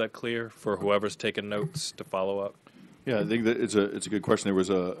 Is that clear for whoever's taking notes to follow up? Yeah, I think that it's a good question. There was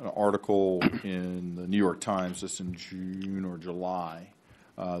an article in the New York Times just in June or July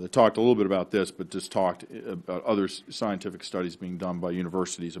that talked a little bit about this, but just talked about other scientific studies being done by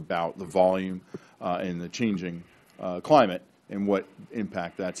universities about the volume and the changing climate and what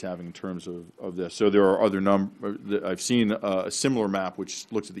impact that's having in terms of this. So there are other I've seen a similar map which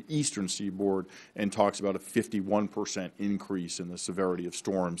looks at the eastern seaboard and talks about a 51% increase in the severity of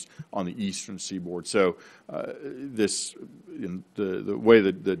storms on the eastern seaboard. So the way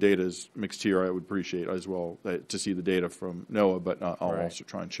that the data is mixed here, I would appreciate as well to see the data from NOAA, but I'll also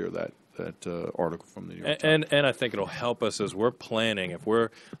try and share that article from the New York Times. And I think it'll help us as we're planning. If we're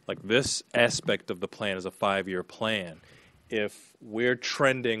like, this aspect of the plan is a 5-year plan. If we're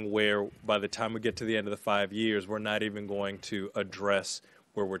trending where by the time we get to the end of the 5 years, we're not even going to address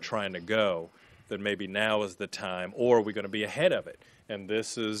where we're trying to go, then maybe now is the time, or are we going to be ahead of it? And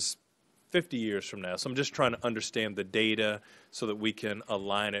this is 50 years from now. So I'm just trying to understand the data so that we can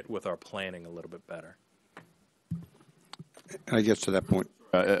align it with our planning a little bit better. And I guess to that point,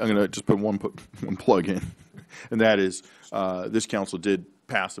 I'm going to just put one plug in, and that is this council did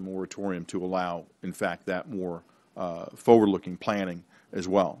pass a moratorium to allow, in fact, that more forward-looking planning as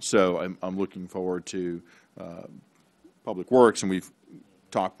well. So I'm looking forward to Public Works, and we've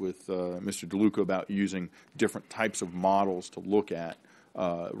talked with Mr. DeLuca about using different types of models to look at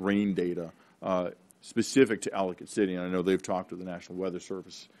rain data specific to Ellicott City. And I know they've talked to the National Weather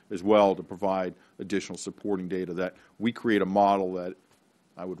Service as well to provide additional supporting data, that we create a model that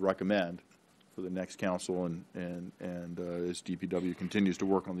I would recommend for the next council, and as DPW continues to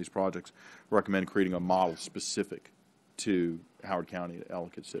work on these projects, recommend creating a model specific to Howard County, to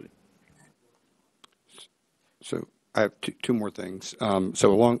Ellicott City. so I have two more things.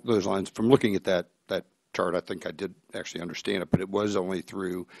 So along those lines, from looking at that chart, I think I did actually understand it, but it was only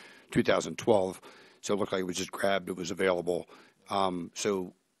through 2012, so it looked like it was just grabbed, it was available.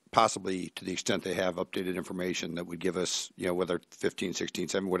 So possibly to the extent they have updated information that would give us, whether 15, 16,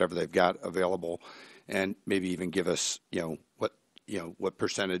 17, whatever they've got available, and maybe even give us, what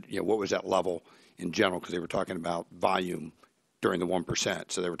percentage, what was that level in general, because they were talking about volume during the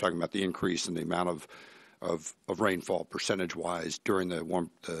 1%. So they were talking about the increase in the amount of rainfall percentage-wise during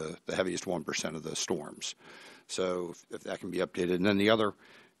the heaviest 1% of the storms. So if that can be updated. And then the other,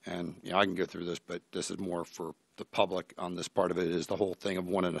 and I can go through this, but this is more for the public on this part of it, is the whole thing of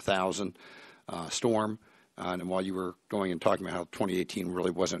 1 in 1,000 storm. And while you were going and talking about how 2018 really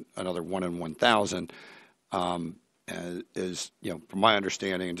wasn't another 1 in 1,000, is, from my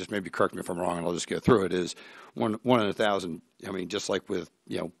understanding, and just maybe correct me if I'm wrong, and I'll just go through it, is 1 in 1,000. I mean, just like with,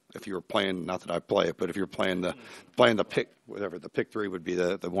 if you were playing, not that I play it, but if you're playing the pick, whatever, the pick 3 would be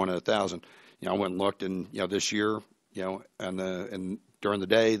the 1 in 1,000. I went and looked, and this year, and during the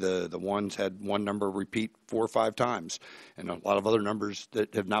day, the ones had one number repeat 4 or 5 times, and a lot of other numbers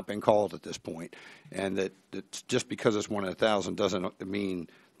that have not been called at this point. And that just because it's 1 in 1,000 doesn't mean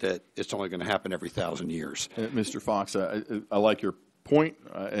that it's only going to happen every 1,000 years. Mr. Fox, I like your point,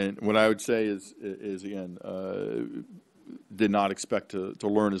 and what I would say is again, did not expect to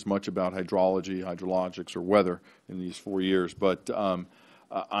learn as much about hydrology, hydrologics, or weather in these 4 years, but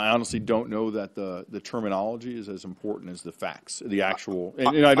I honestly don't know that the terminology is as important as the facts, the actual.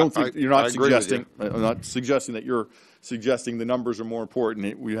 And I don't think you're not suggesting. I'm not suggesting that you're suggesting the numbers are more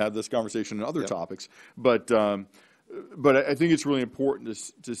important. We had this conversation on other topics, but I think it's really important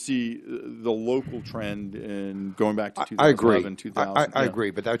to see the local trend and going back to 2011, 2000. I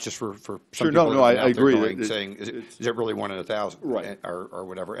agree, but that's just for some Sure, people no, I out there agree. saying, is it really 1 in 1,000? Right. Or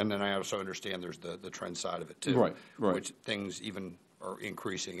whatever. And then I also understand there's the trend side of it too. Right. Which things even are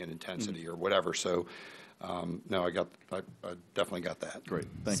increasing in intensity or whatever. So, no, I definitely got that. Great,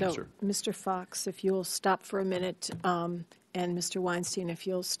 thank you, sir. So, Mr. Fox, if you'll stop for a minute, and Mr. Weinstein, if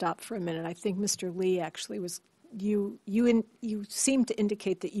you'll stop for a minute. I think Mr. Lee actually was. You seemed to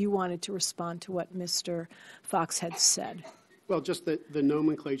indicate that you wanted to respond to what Mr. Fox had said. Well, just the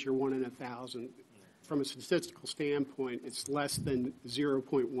nomenclature 1 in 1,000. From a statistical standpoint, it's less than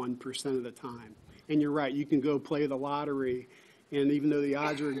 0.1% of the time. And you're right, you can go play the lottery, and even though the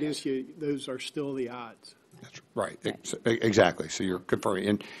odds are against you, those are still the odds. That's right. Exactly. So you're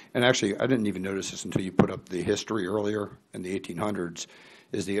confirming. And actually, I didn't even notice this until you put up the history earlier in the 1800s,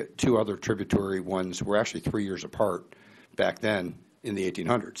 is the 2 other tributary ones were actually 3 years apart back then in the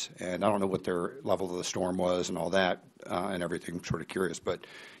 1800s. And I don't know what their level of the storm was and all that and everything. I'm sort of curious. But,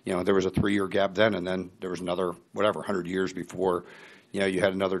 there was a 3-year gap then, and then there was another, 100 years before, you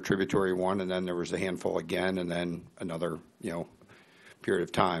had another tributary one, and then there was a handful again, and then another, period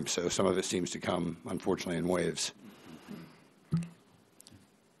of time. So some of it seems to come, unfortunately, in waves.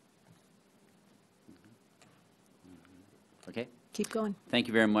 Okay. Keep going. Thank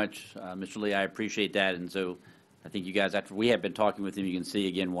you very much, Mr. Lee. I appreciate that. And so I think you guys, after we have been talking with him, you can see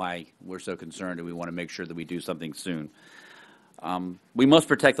again why we're so concerned, and we want to make sure that we do something soon. We must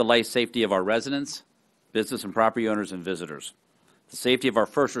protect the life safety of our residents, business and property owners, and visitors. The safety of our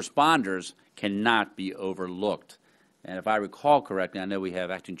first responders cannot be overlooked. And if I recall correctly, I know we have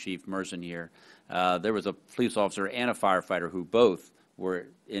Acting Chief Merson here, there was a police officer and a firefighter who both were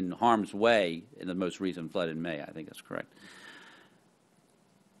in harm's way in the most recent flood in May. I think that's correct.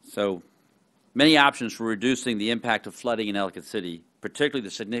 So many options for reducing the impact of flooding in Ellicott City, particularly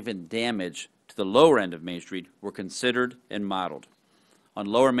the significant damage to the lower end of Main Street, were considered and modeled. On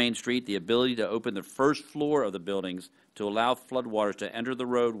Lower Main Street, the ability to open the first floor of the buildings to allow floodwaters to enter the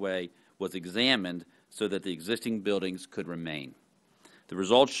roadway was examined so that the existing buildings could remain. The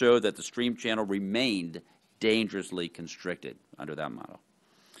results showed that the stream channel remained dangerously constricted under that model.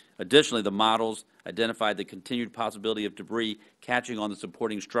 Additionally, the models identified the continued possibility of debris catching on the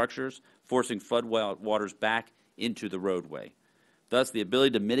supporting structures, forcing flood waters back into the roadway. Thus, the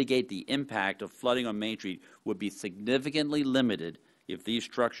ability to mitigate the impact of flooding on Main Street would be significantly limited if these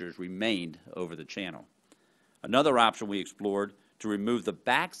structures remained over the channel. Another option we explored to remove the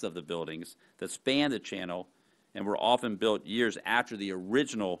backs of the buildings that span the channel and were often built years after the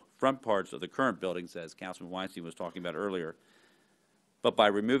original front parts of the current buildings, as Councilman Weinstein was talking about earlier. But by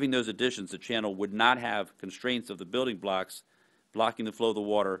removing those additions, the channel would not have constraints of the building blocks blocking the flow of the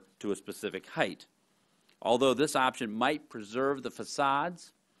water to a specific height. Although this option might preserve the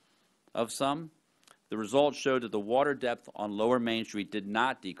facades of some, the results showed that the water depth on Lower Main Street did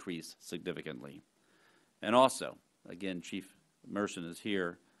not decrease significantly. And also, again, Chief Merson is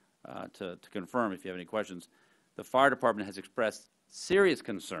here to confirm if you have any questions. The fire department has expressed serious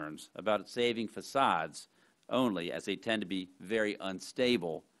concerns about saving facades only, as they tend to be very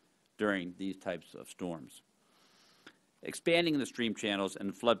unstable during these types of storms. Expanding the stream channels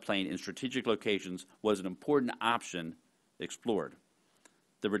and floodplain in strategic locations was an important option explored.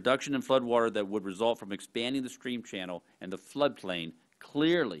 The reduction in floodwater that would result from expanding the stream channel and the floodplain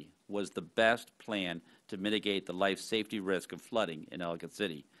clearly was the best plan to mitigate the life safety risk of flooding in Ellicott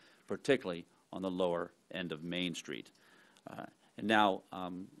City, particularly on the lower end of Main Street. And now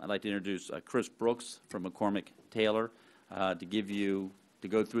I'd like to introduce Chris Brooks from McCormick Taylor to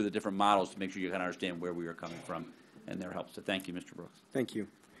go through the different models to make sure you kind of understand where we are coming from and their help. So thank you, Mr. Brooks. Thank you.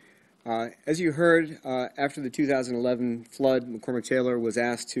 As you heard, after the 2011 flood, McCormick Taylor was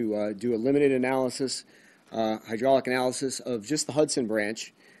asked to do a limited analysis, hydraulic analysis of just the Hudson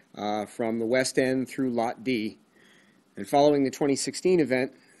branch from the west end through Lot D. And following the 2016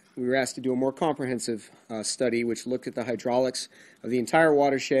 event, we were asked to do a more comprehensive study which looked at the hydraulics of the entire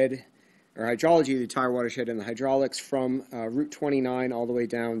watershed, or hydrology of the entire watershed and the hydraulics from Route 29 all the way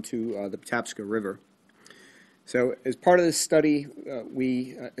down to the Patapsco River. So as part of this study,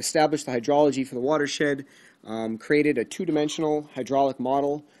 we established the hydrology for the watershed, created a two-dimensional hydraulic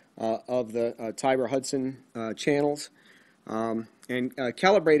model of the Tiber-Hudson channels, and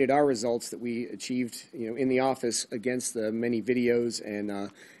calibrated our results that we achieved, in the office against the many videos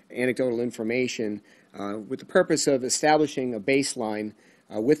and anecdotal information with the purpose of establishing a baseline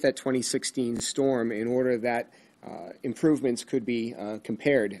with that 2016 storm in order that improvements could be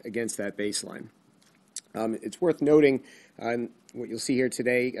compared against that baseline. It's worth noting, what you'll see here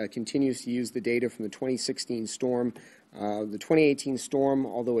today continues to use the data from the 2016 storm. The 2018 storm,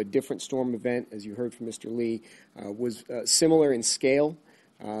 although a different storm event, as you heard from Mr. Lee, was similar in scale.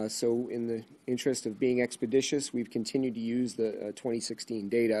 So in the interest of being expeditious, we've continued to use the 2016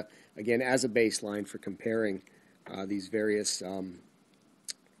 data, again, as a baseline for comparing these various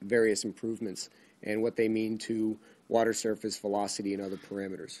improvements and what they mean to water surface velocity and other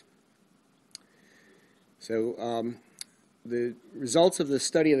parameters. So the results of the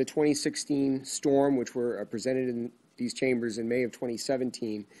study of the 2016 storm, which were presented in these chambers in May of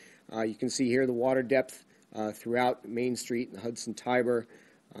 2017, you can see here the water depth throughout Main Street and the Hudson Tiber,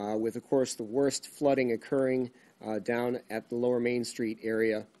 with, of course, the worst flooding occurring down at the Lower Main Street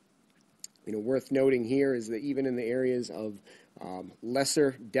area. Worth noting here is that even in the areas of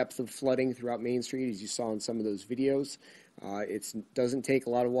lesser depth of flooding throughout Main Street, as you saw in some of those videos, it doesn't take a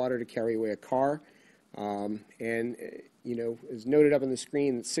lot of water to carry away a car. And, as noted up on the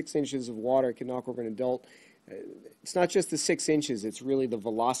screen, 6 inches of water can knock over an adult. It's not just the 6 inches, it's really the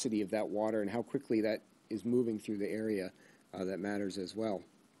velocity of that water and how quickly that is moving through the area that matters as well.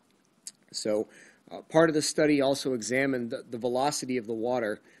 So part of the study also examined the velocity of the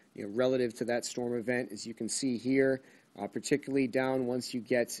water relative to that storm event. As you can see here, particularly down once you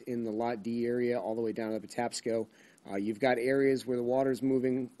get in the Lot D area all the way down to the Patapsco, you've got areas where the water is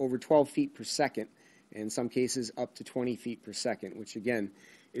moving over 12 feet per second, in some cases up to 20 feet per second, which again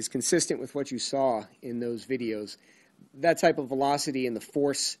is consistent with what you saw in those videos. That type of velocity and the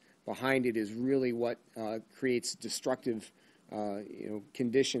force behind it is really what creates destructive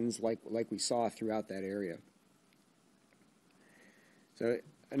conditions like we saw throughout that area. So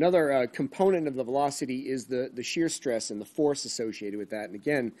another component of the velocity is the shear stress and the force associated with that. And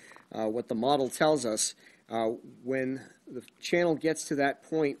again, what the model tells us, when the channel gets to that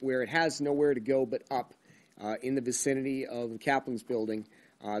point where it has nowhere to go but up in the vicinity of the Kaplan's building,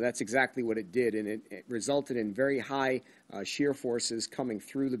 that's exactly what it did, and it resulted in very high shear forces coming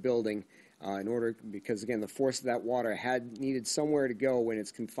through the building because again the force of that water needed somewhere to go when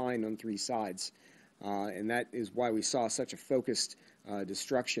it's confined on 3 sides, and that is why we saw such a focused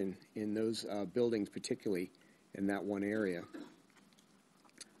destruction in those buildings, particularly in that one area.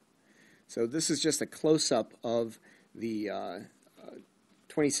 So this is just a close-up of the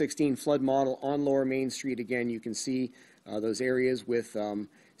 2016 flood model on Lower Main Street. Again, you can see those areas with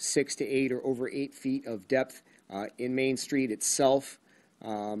 6 to 8 or over 8 feet of depth in Main Street itself,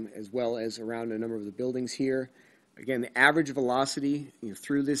 as well as around a number of the buildings here. Again, the average velocity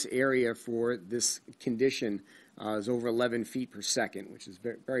through this area for this condition is over 11 feet per second, which is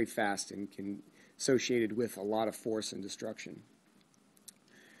very, very fast and associated with a lot of force and destruction.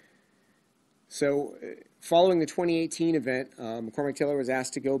 So following the 2018 event, McCormick-Taylor was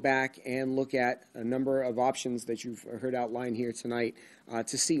asked to go back and look at a number of options that you've heard outlined here tonight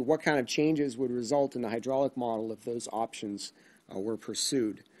to see what kind of changes would result in the hydraulic model if those options were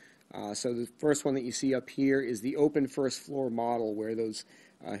pursued. So the first one that you see up here is the open first floor model, where those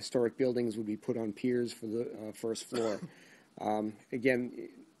historic buildings would be put on piers for the first floor. Again,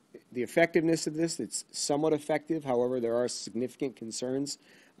 the effectiveness of this, it's somewhat effective. However, there are significant concerns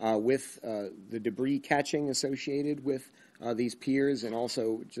with the debris catching associated with these piers, and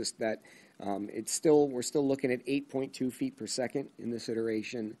also just that we're still looking at 8.2 feet per second in this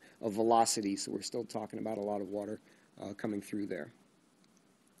iteration of velocity, so we're still talking about a lot of water coming through there.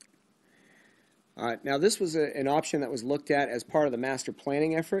 Now, this was an option that was looked at as part of the master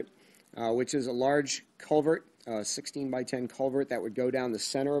planning effort, which is a large culvert, 16 by 10 culvert that would go down the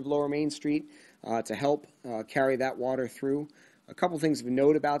center of Lower Main Street to help carry that water through. A couple things of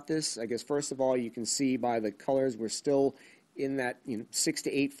note about this. I guess, first of all, you can see by the colors we're still in that 6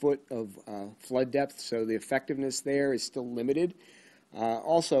 to 8 foot of flood depth, so the effectiveness there is still limited.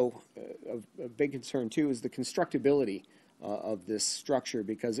 Also, a big concern, too, is the constructability of this structure,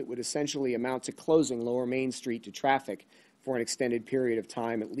 because it would essentially amount to closing Lower Main Street to traffic for an extended period of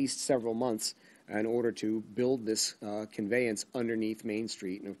time, at least several months, in order to build this conveyance underneath Main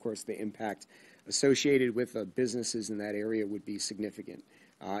Street. And, of course, the impact associated with businesses in that area would be significant.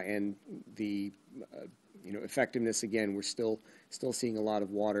 And the effectiveness, again, we're still seeing a lot of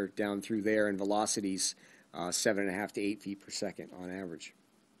water down through there, and velocities 7.5 to 8 feet per second on average.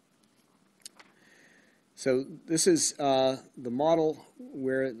 So this is the model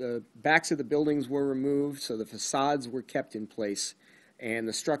where the backs of the buildings were removed, so the facades were kept in place, and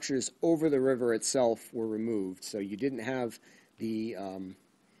the structures over the river itself were removed. So you didn't have the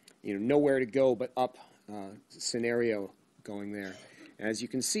nowhere to go but up scenario going there. As you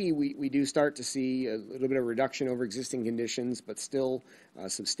can see, we do start to see a little bit of reduction over existing conditions, but still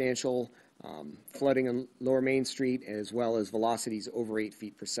substantial flooding on Lower Main Street, as well as velocities over 8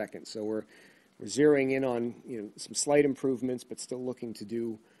 feet per second. So we're zeroing in on some slight improvements, but still looking to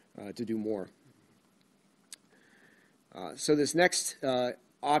do more. So this next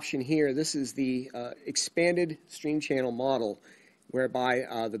option here, this is the expanded stream channel model, whereby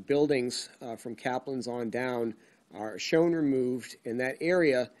the buildings from Kaplan's on down are shown removed, and that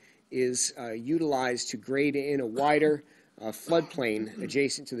area is utilized to grade in a wider floodplain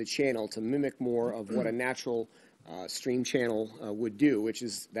adjacent to the channel to mimic more of what a natural stream channel would do, which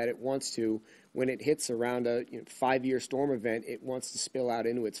is that it wants to, when it hits around a 5-year storm event, it wants to spill out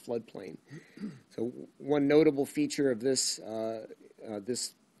into its floodplain. So one notable feature of this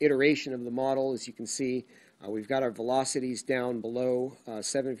this iteration of the model, as you can see, we've got our velocities down below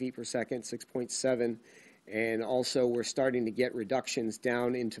 7 feet per second, 6.7, and also we're starting to get reductions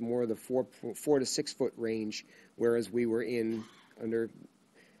down into more of the 4 to 6 foot range, whereas we were under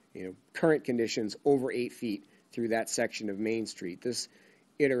current conditions over 8 feet through that section of Main Street. This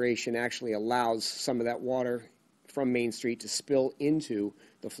iteration actually allows some of that water from Main Street to spill into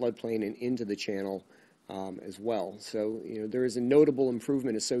the floodplain and into the channel as well. So there is a notable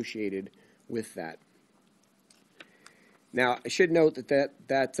improvement associated with that. Now, I should note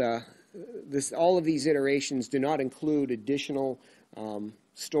that all of these iterations do not include additional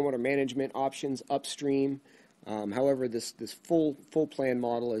stormwater management options upstream. However, this full plan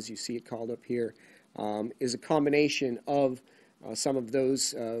model, as you see it called up here, is a combination of some of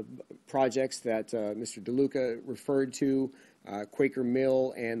those projects that Mr. DeLuca referred to, Quaker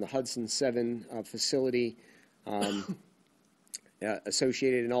Mill and the Hudson 7 facility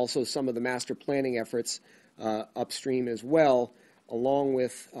associated, and also some of the master planning efforts upstream as well, along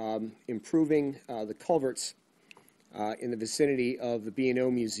with improving the culverts in the vicinity of the B&O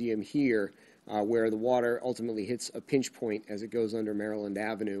Museum here, where the water ultimately hits a pinch point as it goes under Maryland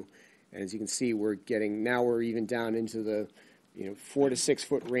Avenue. And as you can see, we're even down into the 4 to 6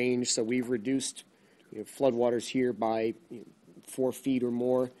 foot range. So we've reduced floodwaters here by 4 feet or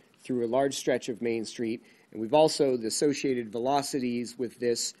more through a large stretch of Main Street. And we've also, the associated velocities with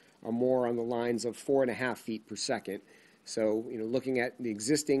this are more on the lines of 4.5 feet per second. So, looking at the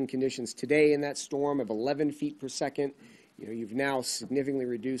existing conditions today in that storm of 11 feet per second, you've now significantly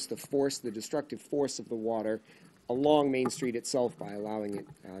reduced the destructive force of the water along Main Street itself by allowing it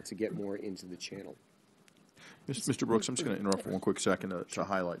to get more into the channel. Mr. Brooks, I'm just going to interrupt for one quick second to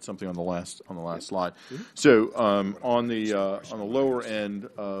highlight something on the last slide. So on the lower end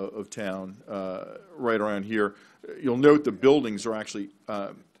of town, right around here, you'll note the buildings are actually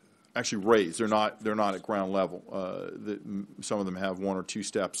raised. They're not at ground level. Some of them have one or two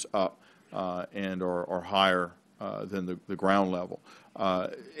steps up and are higher than the ground level.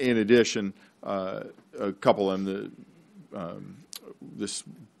 In addition, a couple of them, this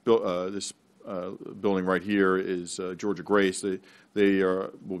building right here is Georgia Grace. They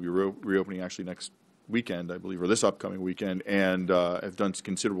will be reopening actually next weekend, I believe, or this upcoming weekend, and have done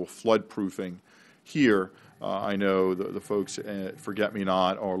considerable flood proofing here. I know the folks at Forget Me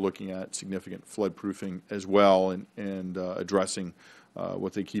Not are looking at significant flood proofing as well, and addressing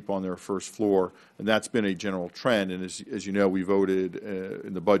what they keep on their first floor, and that's been a general trend. And as you know, we voted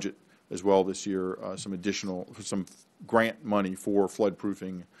in the budget as well this year some grant money for flood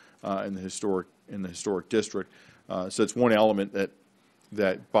proofing in the historic district. So it's one element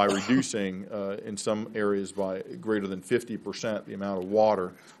that by reducing in some areas by greater than 50% the amount of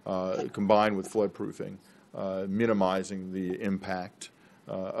water combined with flood proofing, minimizing the impact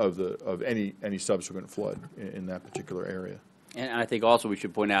of any subsequent flood in that particular area. And I think also we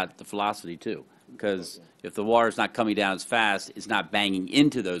should point out the velocity too, because if the water's not coming down as fast, it's not banging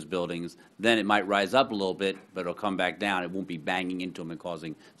into those buildings, then it might rise up a little bit, but it'll come back down. It won't be banging into them and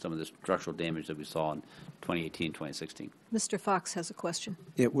causing some of the structural damage that we saw in 2018, 2016. Mr. Fox has a question.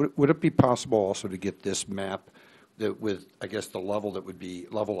 Yeah, would it be possible also to get this map that with, I guess, the level that would be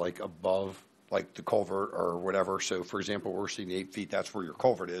level like above, like the culvert or whatever? So, for example, we're seeing 8 feet, that's where your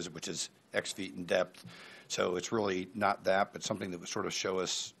culvert is, which is X feet in depth. So it's really not that, but something that would sort of show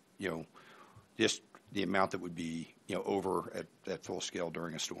us, just the amount that would be, over at full scale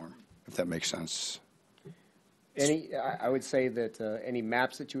during a storm, if that makes sense. I would say that any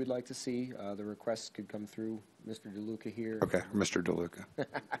maps that you would like to see, the requests could come through Mr. DeLuca here. Okay, Mr. DeLuca.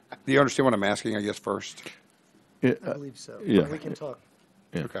 Do you understand what I'm asking, I guess, first? I believe so. Yeah. We can talk.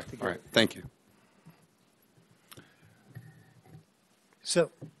 Yeah. Okay, all right, thank you.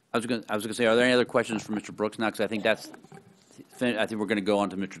 So, I was going to say, are there any other questions for Mr. Brooks now? Because I think we're going to go on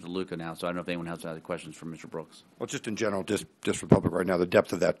to Mr. DeLuca now, so I don't know if anyone has other questions for Mr. Brooks. Well, just in general, just for the public right now, the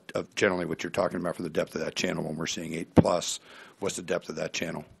depth of that, of generally what you're talking about for the depth of that channel when we're seeing 8+, what's the depth of that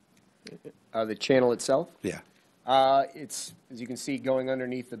channel? The channel itself? Yeah. It's, as you can see, going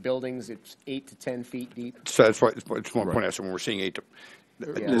underneath the buildings, it's 8 to 10 feet deep. So that's why, it's one point out, so when we're seeing 8 to,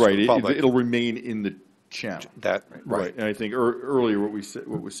 just for Right, the public, it'll remain in the channel. that, Right, and I think earlier what was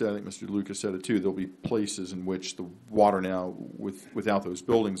said, I think Mr. Lucas said it too, there'll be places in which the water now, without those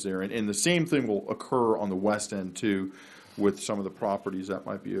buildings there, and the same thing will occur on the west end too, with some of the properties that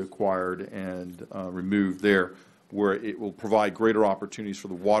might be acquired and removed there, where it will provide greater opportunities for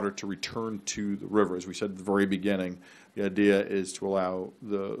the water to return to the river. As we said at the very beginning, the idea is to allow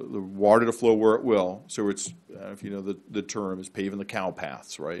the water to flow where it will. So it's, if you know the term, is paving the cow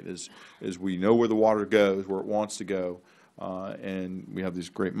paths, right? Is we know where the water goes, where it wants to go, and we have these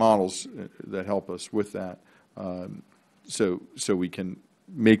great models that help us with that. So we can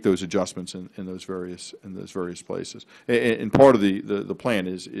make those adjustments in those various places. And part of the plan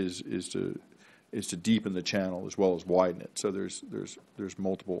is to deepen the channel as well as widen it. So there's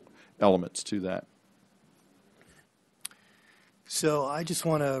multiple elements to that. So I just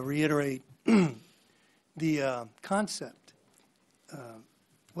want to reiterate the concept.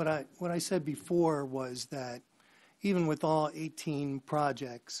 What I said before was that even with all 18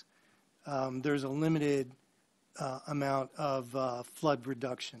 projects, there's a limited amount of flood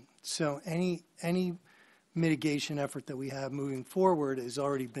reduction. So any mitigation effort that we have moving forward has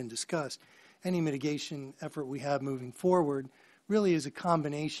already been discussed. Any mitigation effort we have moving forward really is a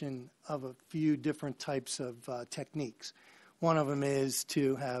combination of a few different types of techniques. One of them is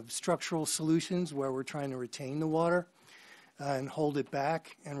to have structural solutions where we're trying to retain the water and hold it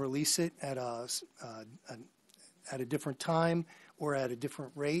back and release it at a different time or at a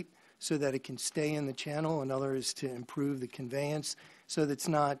different rate so that it can stay in the channel. Another is to improve the conveyance so that it's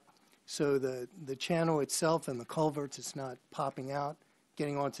not, so the channel itself and the culverts, it's not popping out,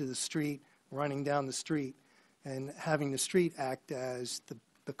 getting onto the street, running down the street, and having the street act as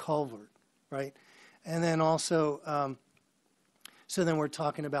the culvert, right? And then also, so then we're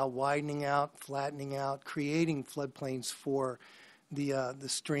talking about widening out, flattening out, creating floodplains for the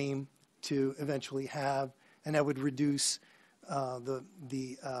stream to eventually have, and that would reduce the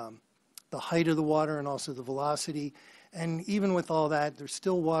height of the water and also the velocity. And even with all that, there's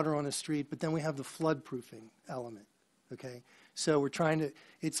still water on the street, but then we have the flood proofing element, okay? So we're trying to,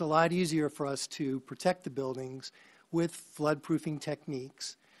 it's a lot easier for us to protect the buildings with flood-proofing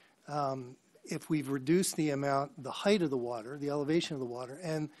techniques if we've reduced the amount, the height of the water, the elevation of the water,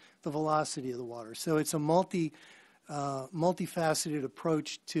 and the velocity of the water. So it's a multifaceted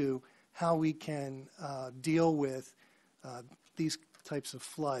approach to how we can deal with these types of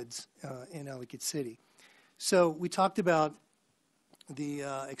floods in Ellicott City. So we talked about the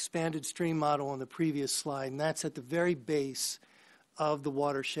expanded stream model on the previous slide, and that's at the very base of the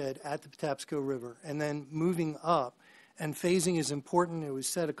watershed at the Patapsco River. And then moving up, and phasing is important. It was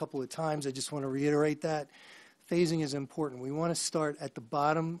said a couple of times. I just want to reiterate that. Phasing is important. We want to start at the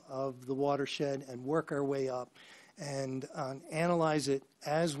bottom of the watershed and work our way up and analyze it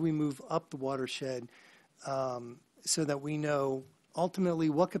as we move up the watershed so that we know ultimately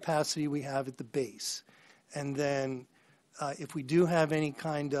what capacity we have at the base. And then if we do have any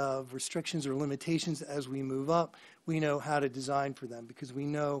kind of restrictions or limitations as we move up, we know how to design for them because we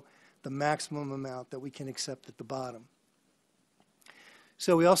know the maximum amount that we can accept at the bottom.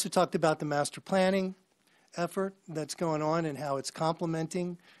 So we also talked about the master planning effort that's going on and how it's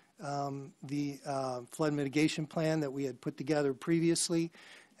complementing the flood mitigation plan that we had put together previously.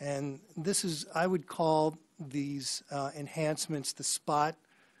 And this is, I would call these enhancements the spot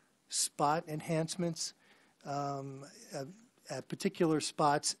enhancements at particular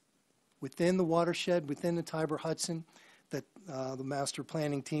spots within the watershed, within the Tiber-Hudson that the master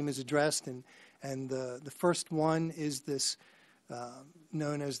planning team has addressed. And the first one is this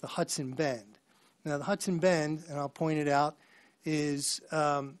known as the Hudson Bend. Now, the Hudson Bend, and I'll point it out, is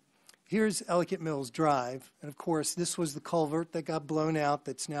here's Ellicott Mills Drive. And, of course, this was the culvert that got blown out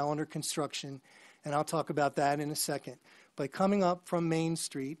that's now under construction, and I'll talk about that in a second. But coming up from Main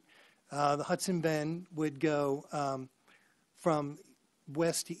Street, the Hudson Bend would go from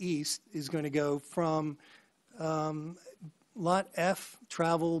west to east, is going to go from Lot F,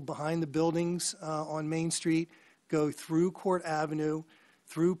 travel behind the buildings on Main Street, go through Court Avenue,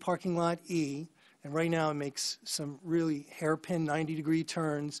 through Parking Lot E, and right now it makes some really hairpin 90-degree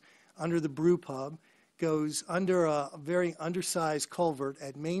turns under the brew pub, goes under a very undersized culvert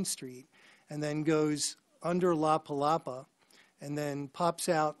at Main Street, and then goes under La Palapa, and then pops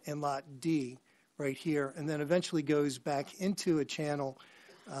out in Lot D right here, and then eventually goes back into a channel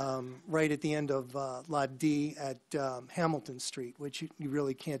right at the end of Lot D at Hamilton Street, which you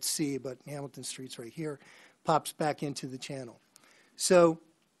really can't see, but Hamilton Street's right here, pops back into the channel. So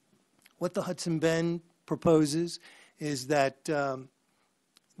what the Hudson Bend proposes is that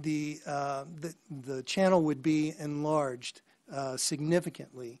the channel would be enlarged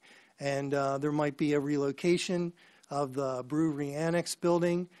significantly, and there might be a relocation of the brewery annex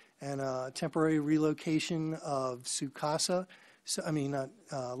building and a temporary relocation of Sukasa,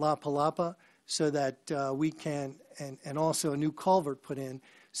 La Palapa, so that we can, and also a new culvert put in,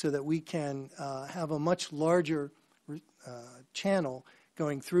 so that we can have a much larger channel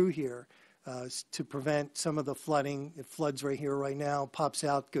going through here to prevent some of the flooding. It floods right here right now, pops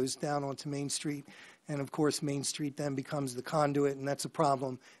out, goes down onto Main Street, and of course Main Street then becomes the conduit, and that's a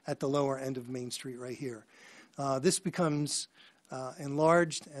problem at the lower end of Main Street right here. This becomes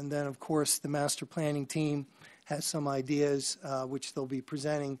enlarged, and then of course the master planning team has some ideas which they'll be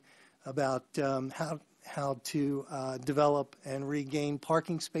presenting about how to develop and regain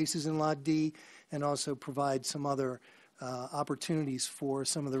parking spaces in Lot D, and also provide some other opportunities for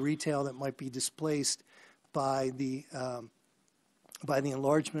some of the retail that might be displaced by the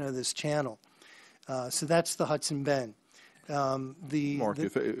enlargement of this channel. So that's the Hudson Bend. Mark,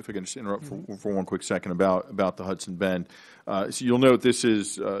 if I can just interrupt for one quick second about the Hudson Bend. So you'll note this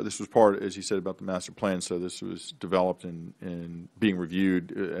was part, as you said, about the master plan. So this was developed and being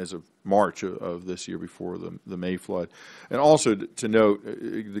reviewed as of March of this year before the May flood. And also to note,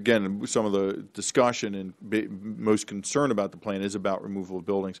 again, some of the discussion and most concern about the plan is about removal of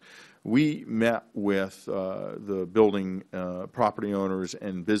buildings. We met with the building property owners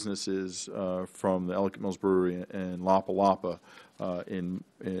and businesses from the Ellicott Mills Brewery and La Palapa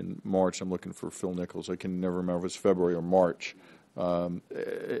in March. I'm looking for Phil Nichols. I can never remember if it was February or March. And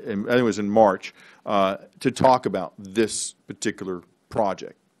it was in March to talk about this particular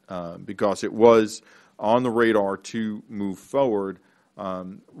project because it was on the radar to move forward.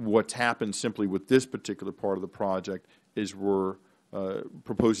 What's happened simply with this particular part of the project is we're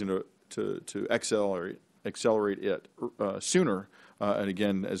proposing to accelerate it sooner. And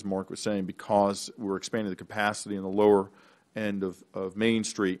again, as Mark was saying, because we're expanding the capacity in the lower end of Main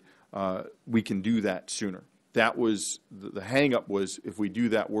Street, we can do that sooner. that was the hang up was, if we do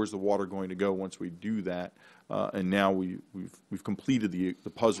that, where's the water going to go once we do that? And now we've completed the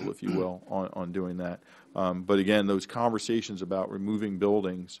puzzle, if you will, on doing that. But again, those conversations about removing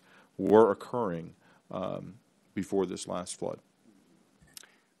buildings were occurring before this last flood.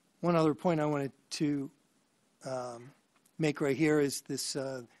 One other point I wanted to make right here is this,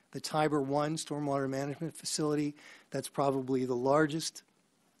 the Tiber 1 stormwater management facility. That's probably the largest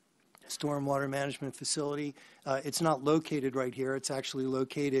stormwater management facility. It's not located right here. It's actually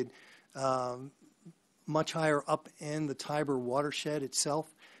located much higher up in the Tiber watershed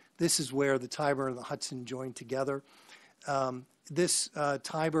itself. This is where the Tiber and the Hudson join together. This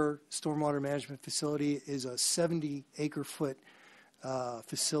Tiber stormwater management facility is a 70-acre-foot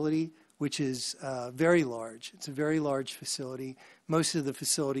facility, which is very large. It's a very large facility. Most of the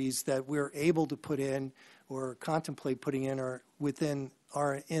facilities that we're able to put in or contemplate putting in are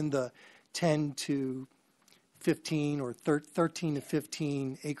in the 10 to 15 or 13 to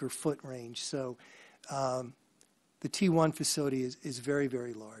 15 acre-foot range. So the T1 facility is very,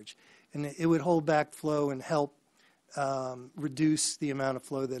 very large. And it would hold back flow and help reduce the amount of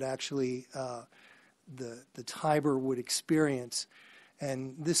flow that actually the Tiber would experience.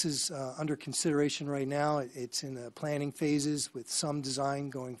 And this is under consideration right now. It's in the planning phases with some design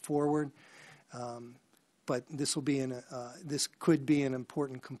going forward. But this could be an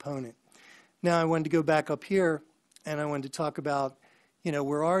important component. Now I wanted to go back up here, and I wanted to talk about,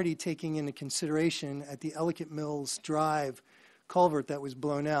 we're already taking into consideration at the Ellicott Mills Drive culvert that was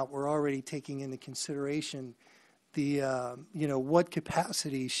blown out. We're already taking into consideration the, what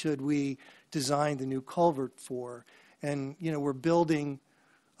capacity should we design the new culvert for? And, we're building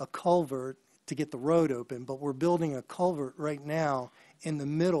a culvert to get the road open, but we're building a culvert right now in the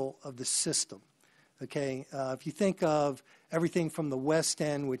middle of the system. Okay, if you think of everything from the west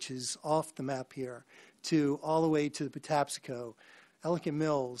end, which is off the map here, to all the way to the Patapsco, Ellicott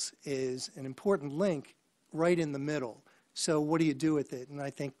Mills is an important link right in the middle. So what do you do with it? And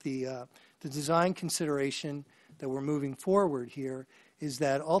I think the design consideration that we're moving forward here is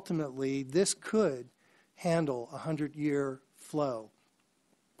that ultimately this could handle a 100-year flow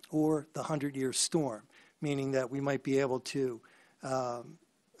or the 100-year storm, meaning that we might be able to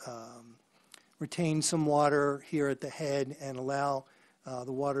retain some water here at the head and allow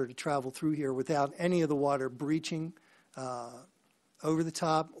the water to travel through here without any of the water breaching over the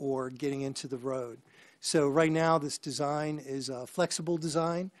top or getting into the road. So right now this design is a flexible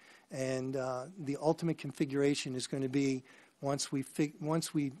design, and the ultimate configuration is going to be once we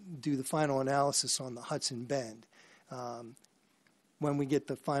do the final analysis on the Hudson Bend, when we get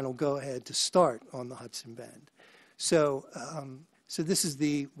the final go-ahead to start on the Hudson Bend. So so this is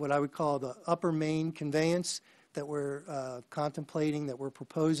what I would call the upper main conveyance that we're contemplating, that we're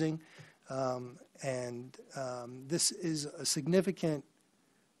proposing. This is a significant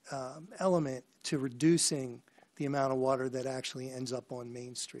element to reducing the amount of water that actually ends up on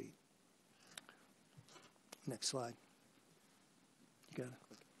Main Street. Next slide. You got it?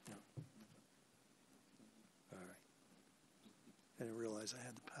 No. All right. I didn't realize I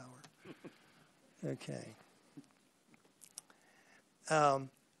had the power. Okay.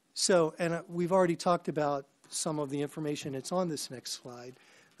 We've already talked about some of the information that's on this next slide.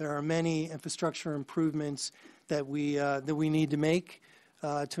 There are many infrastructure improvements that we need to make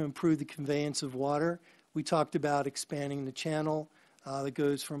to improve the conveyance of water. We talked about expanding the channel that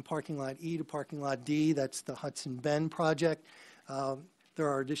goes from parking lot E to parking lot D. That's the Hudson Bend project. There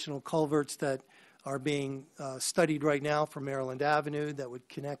are additional culverts that are being studied right now for Maryland Avenue that would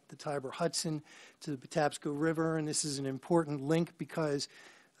connect the Tiber Hudson to the Patapsco River. And this is an important link because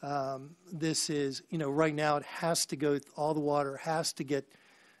this is, right now it has to go, all the water has to get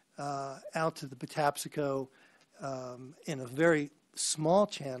out to the Patapsco in a very small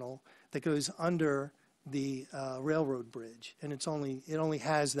channel that goes under the railroad bridge. And it only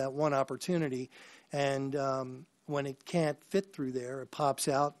has that one opportunity. And when it can't fit through there, it pops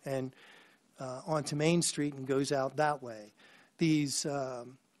out and onto Main Street and goes out that way. These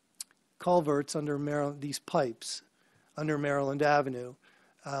culverts under Maryland, these pipes under Maryland Avenue,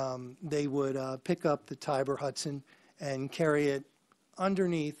 they would pick up the Tiber Hudson and carry it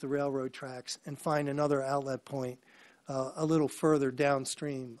underneath the railroad tracks and find another outlet point a little further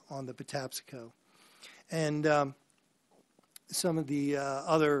downstream on the Patapsco. And some of the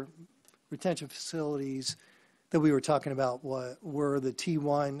other retention facilities that we were talking about were the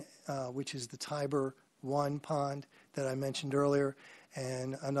T1, which is the Tiber 1 pond that I mentioned earlier,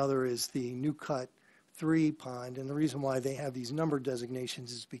 and another is the New Cut 3 pond. And the reason why they have these number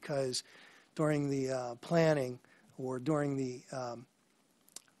designations is because during the planning or during the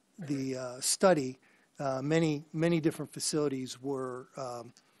study, many different facilities were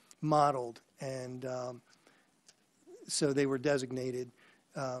modeled, and so they were designated.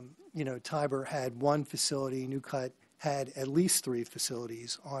 Tiber had one facility, Newcut had at least 3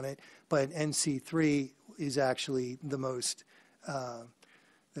 facilities on it, but NC3 is actually the most,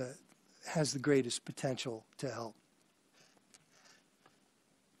 has the greatest potential to help.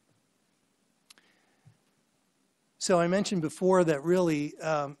 So I mentioned before that really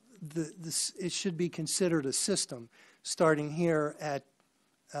it should be considered a system, starting here at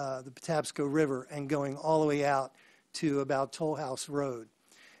the Patapsco River and going all the way out to about Toll House Road.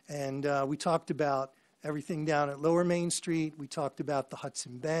 And we talked about everything down at Lower Main Street. We talked about the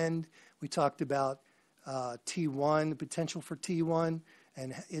Hudson Bend. We talked about T1, the potential for T1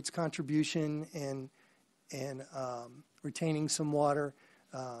 and its contribution in retaining some water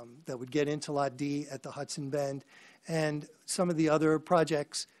that would get into Lot D at the Hudson Bend. And some of the other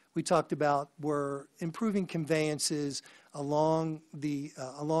projects we talked about were improving conveyances along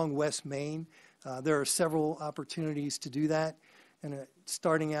West Main. There are several opportunities to do that. And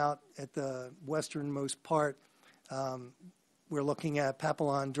starting out at the westernmost part, we're looking at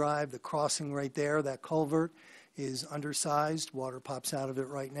Papillon Drive, the crossing right there. That culvert is undersized. Water pops out of it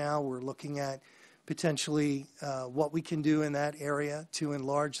right now. We're looking at potentially what we can do in that area to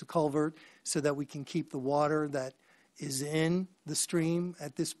enlarge the culvert so that we can keep the water that is in the stream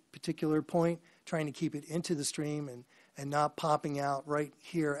at this particular point, trying to keep it into the stream and not popping out right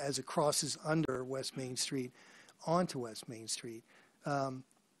here as it crosses under West Main Street onto West Main Street.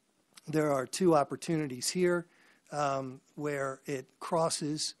 There are 2 opportunities here where it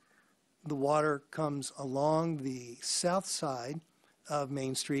crosses, the water comes along the south side of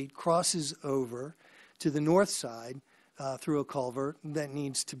Main Street, crosses over to the north side through a culvert that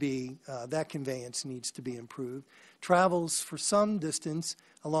needs to be, that conveyance needs to be improved, travels for some distance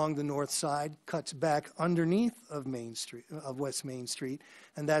along the north side, cuts back underneath of Main Street, of West Main Street,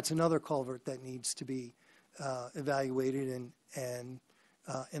 and that's another culvert that needs to be evaluated and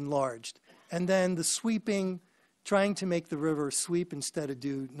enlarged. And then the sweeping, trying to make the river sweep instead of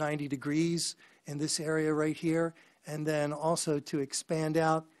do 90 degrees in this area right here, and then also to expand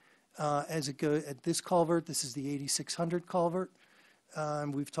out as it goes at this culvert. This is the 8600 culvert.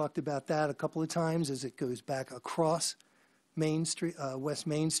 We've talked about that a couple of times as it goes back across Main Street, West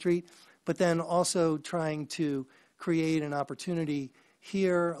Main Street, but then also trying to create an opportunity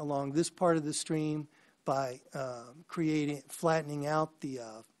here along this part of the stream by flattening out the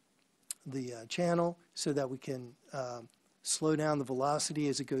channel so that we can slow down the velocity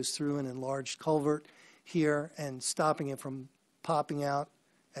as it goes through an enlarged culvert here and stopping it from popping out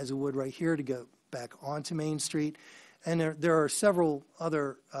as it would right here to go back onto Main Street. And there are several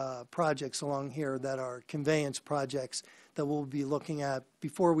other projects along here that are conveyance projects that we'll be looking at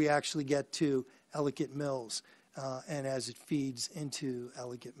before we actually get to Ellicott Mills and as it feeds into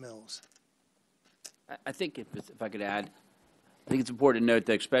Ellicott Mills. I think if I could add, I think it's important to note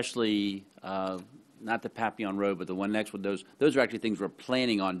that especially not the Papillon Road, but the one next one, those are actually things we're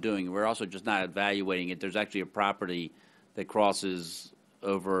planning on doing. We're also just not evaluating it. There's actually a property that crosses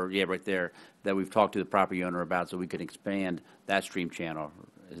over, right there, that we've talked to the property owner about so we could expand that stream channel.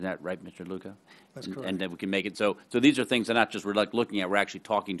 Isn't that right, Mr. Luca? That's correct. And then we can make it so these are things that not just we're like looking at, we're actually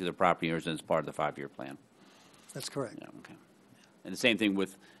talking to the property owners, and it's part of the 5-year plan. That's correct. Yeah, okay. And the same thing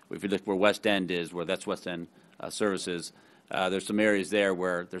with, if you look where West End is, where that's West End Services, there's some areas there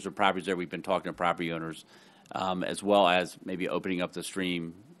where there's some properties there we've been talking to property owners, as well as maybe opening up the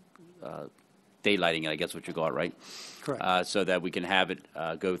stream, daylighting it, I guess what you call it, right? Correct. So that we can have it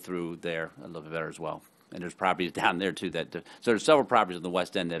go through there a little bit better as well. And there's properties down there too so there's several properties in the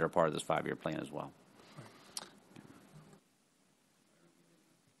West End that are part of this 5-year plan as well.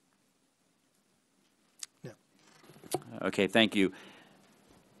 No. Okay, thank you.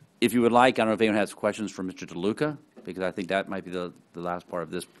 If you would like, I don't know if anyone has questions for Mr. DeLuca, because I think that might be the last part of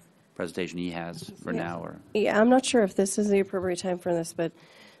this presentation he has for now. Or Yeah, I'm not sure if this is the appropriate time for this, but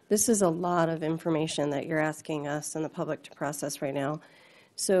this is a lot of information that you're asking us and the public to process right now.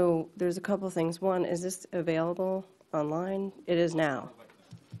 So there's a couple of things. One, is this available online? It is now.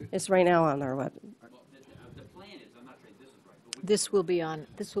 It's right now on our web. the plan is, I'm not sure this is right, but This will be on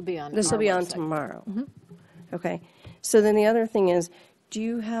This will our be on website. tomorrow. Okay. So then the other thing is, do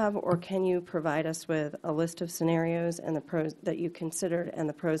you have or can you provide us with a list of scenarios and the pros that you considered and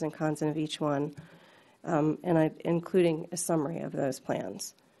the pros and cons of each one, including a summary of those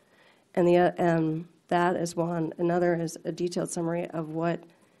plans? And that is one. Another is a detailed summary of what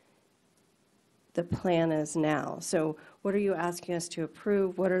the plan is now. So what are you asking us to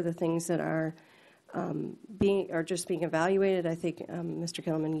approve? What are the things that are just being evaluated? I think, Mr.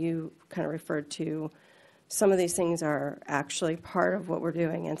 Gilman, you kind of referred to some of these things are actually part of what we're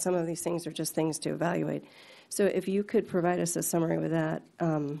doing, and some of these things are just things to evaluate. So if you could provide us a summary with that.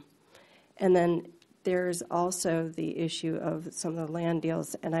 And then there's also the issue of some of the land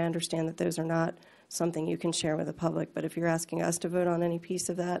deals, and I understand that those are not something you can share with the public, but if you're asking us to vote on any piece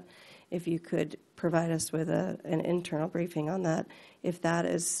of that, if you could provide us with an internal briefing on that, if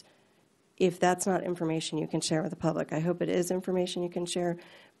that's not information you can share with the public. I hope it is information you can share,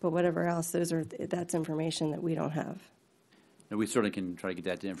 but whatever else, that's information that we don't have. And we certainly can try to get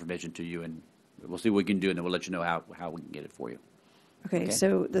that information to you, and we'll see what we can do, and then we'll let you know how we can get it for you. Okay, Okay.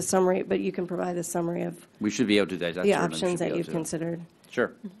 so the summary, but you can provide a summary of We should be able to do that. the options that you've considered.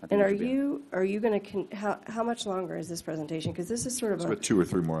 Sure. I think And we are should be. you going to, how much longer is this presentation? Because this is sort of It's a, about 2 or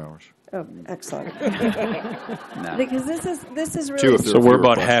 3 more hours. oh, excellent. No. Because this is Two really, if there So are we're fewer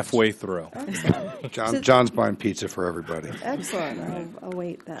about questions. halfway through. John's buying pizza for everybody. excellent. I'll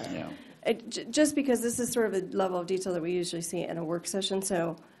wait that. Yeah. Just because this is sort of a level of detail that we usually see in a work session,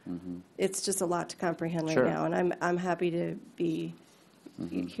 so it's just a lot to comprehend right Sure. now. And I'm happy to be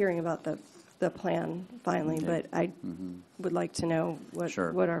hearing about the plan finally, but I would like to know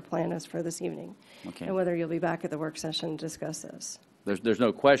Sure. what our plan is for this evening. Okay. And whether you'll be back at the work session to discuss this. There's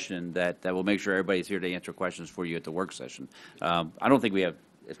no question that we'll make sure everybody's here to answer questions for you at the work session. I don't think we have,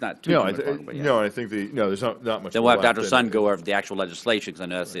 it's not too No, much longer, but yeah. no, I think there's not much. Then we'll have left. Dr. Sun go over the actual legislation, because I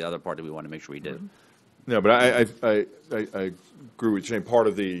know that's the other part that we want to make sure we do. No, but I agree with Shane. Part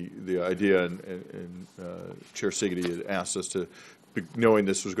of the idea, and Chair Siggety had asked us to, knowing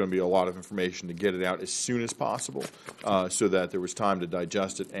this was going to be a lot of information, to get it out as soon as possible, so that there was time to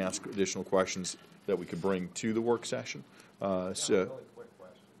digest it, ask additional questions that we could bring to the work session.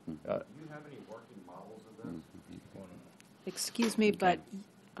 Excuse me, but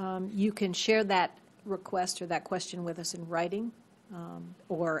you can share that request or that question with us in writing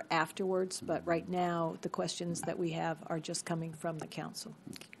or afterwards, but right now, the questions that we have are just coming from the council.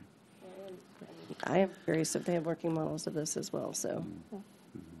 I am curious if they have working models of this as well, so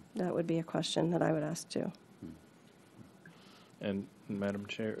that would be a question that I would ask too. And Madam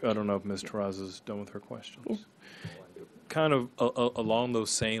Chair, I don't know if Ms. Terraz is done with her questions. Kind of along those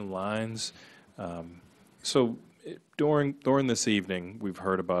same lines, so during this evening, we've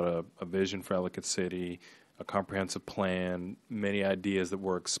heard about a vision for Ellicott City, a comprehensive plan, many ideas that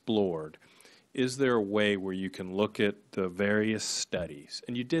were explored. Is there a way where you can look at the various studies,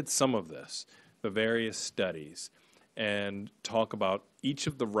 and you did some of this, the various studies, and talk about each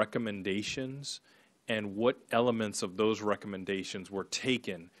of the recommendations and what elements of those recommendations were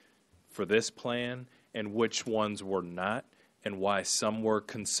taken for this plan and which ones were not, and why some were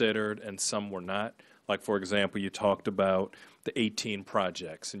considered and some were not? Like, for example, you talked about the 18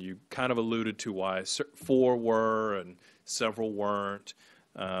 projects, and you kind of alluded to why 4 were and several weren't.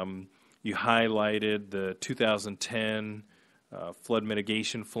 You highlighted the 2010 flood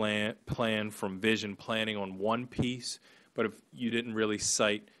mitigation plan from vision planning on one piece, but if you didn't really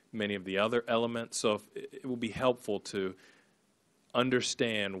cite many of the other elements. So if it will be helpful to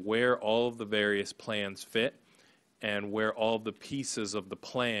understand where all of the various plans fit and where all of the pieces of the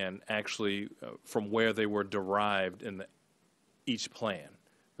plan actually, from where they were derived in each plan.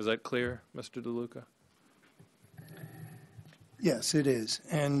 Is that clear, Mr. DeLuca? Yes, it is.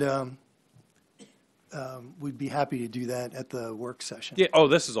 And we'd be happy to do that at the work session. Yeah, oh,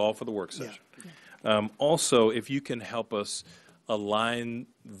 this is all for the work session. Also, if you can help us align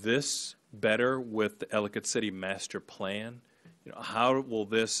this better with the Ellicott City Master Plan, how will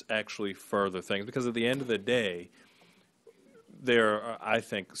this actually further things? Because at the end of the day, there are, I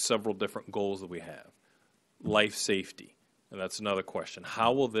think, several different goals that we have. Life safety, and that's another question.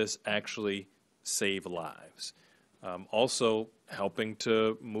 How will this actually save lives? Also, helping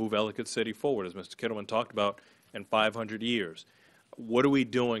to move Ellicott City forward, as Mr. Kittleman talked about, in 500 years. What are we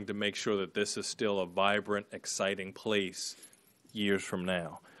doing to make sure that this is still a vibrant, exciting place years from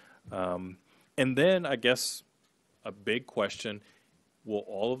now? And then, I guess, a big question, will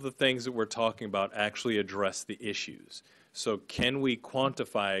all of the things that we're talking about actually address the issues? So can we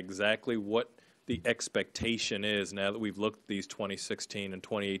quantify exactly what the expectation is now that we've looked at these 2016 and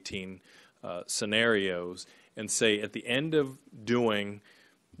 2018 scenarios and say at the end of doing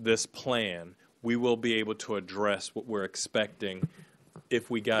this plan, we will be able to address what we're expecting if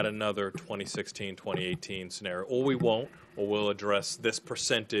we got another 2016, 2018 scenario, or we won't, or we'll address this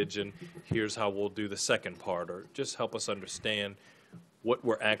percentage and here's how we'll do the second part, or just help us understand what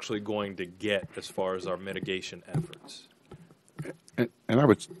we're actually going to get as far as our mitigation efforts. And I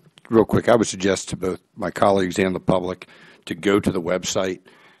would, real quick, I would suggest to both my colleagues and the public to go to the website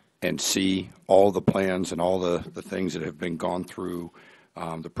and see all the plans and all the things that have been gone through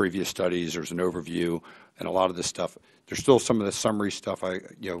the previous studies. There's an overview, and a lot of this stuff. There's still some of the summary stuff.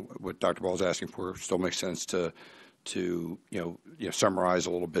 What Dr. Ball is asking for still makes sense to summarize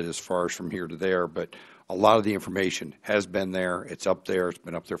a little bit as far as from here to there. But a lot of the information has been there. It's up there. It's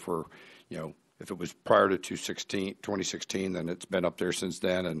been up there for, if it was prior to 2016, then it's been up there since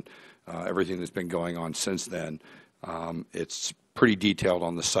then, and everything that's been going on since then. It's pretty detailed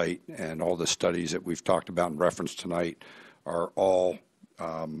on the site, and all the studies that we've talked about and referenced tonight are all,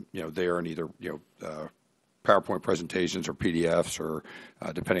 there in either, PowerPoint presentations or PDFs, or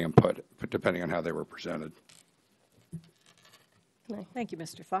depending on how they were presented. Thank you,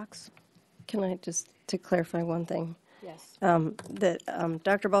 Mr. Fox. Can I just, to clarify one thing? Yes.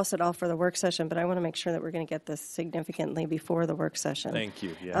 Dr. Ball said all for the work session, but I want to make sure that we're going to get this significantly before the work session. Thank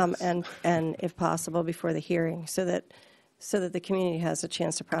you, yes. And if possible, before the hearing, so that the community has a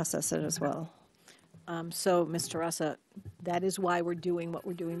chance to process it as well. So, Mr. Ressa, that is why we're doing what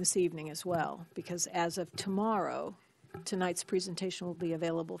we're doing this evening as well, because as of tomorrow, tonight's presentation will be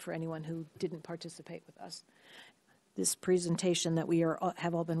available for anyone who didn't participate with us. This presentation that we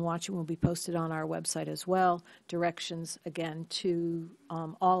have all been watching will be posted on our website as well. Directions, again, to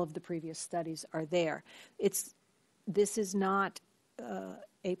all of the previous studies are there. This is not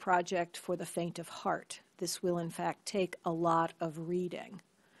a project for the faint of heart. This will, in fact, take a lot of reading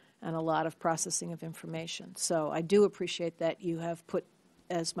and a lot of processing of information. So I do appreciate that you have put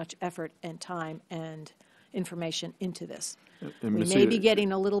as much effort and time and information into this. And We Ms. may be Eva-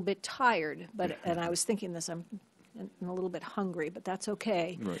 getting a little bit tired, and I was thinking this, I'm a little bit hungry, but that's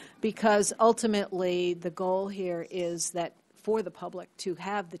okay. Right. Because ultimately, the goal here is that for the public to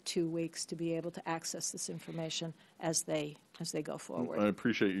have the 2 weeks to be able to access this information as they go forward. I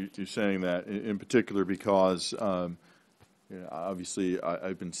appreciate you saying that, in particular because obviously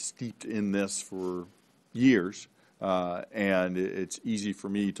I've been steeped in this for years, and it's easy for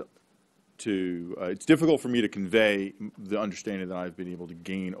me it's difficult for me to convey the understanding that I've been able to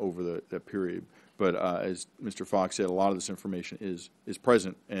gain over that period. But as Mr. Fox said, a lot of this information is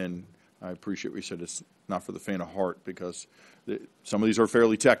present, and I appreciate what you said. It's not for the faint of heart, because some of these are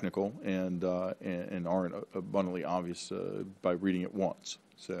fairly technical and aren't abundantly obvious by reading it once.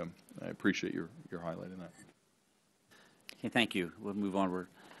 So I appreciate your highlighting that. Okay, thank you. We'll move onward.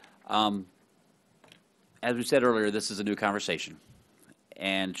 As we said earlier, this is a new conversation.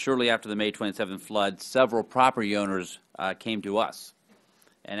 And shortly after the May 27th flood, several property owners came to us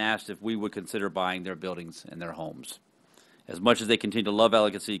and asked if we would consider buying their buildings and their homes. As much as they continue to love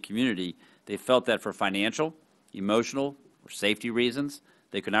Ellicott City community, they felt that for financial, emotional, or safety reasons,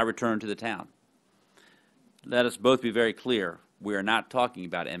 they could not return to the town. Let us both be very clear. We are not talking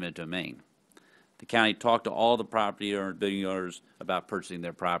about eminent domain. The county talked to all the property owners, building owners about purchasing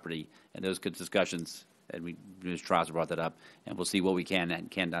their property, and those good discussions, and Ms. Strasser brought that up, and we'll see what we can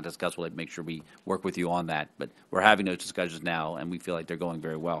and cannot discuss. We'll make sure we work with you on that. But we're having those discussions now, and we feel like they're going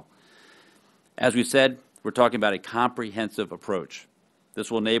very well. As we said, we're talking about a comprehensive approach.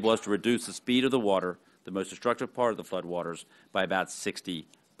 This will enable us to reduce the speed of the water, the most destructive part of the floodwaters, by about 60%.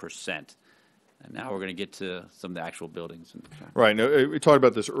 And now we're going to get to some of the actual buildings. Right. No, we talked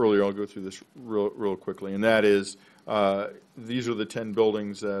about this earlier. I'll go through this real quickly. And that is, these are the 10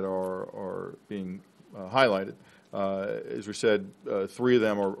 buildings that are being highlighted. As we said, 3 of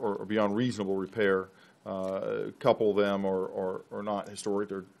them are beyond reasonable repair. A couple of them are not historic.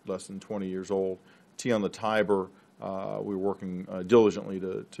 They're less than 20 years old. T on the Tiber, we're working diligently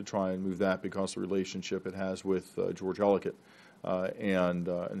to try and move that because of the relationship it has with George Ellicott and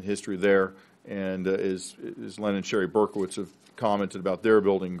the history there. And as Len and Sherry Berkowitz have commented about their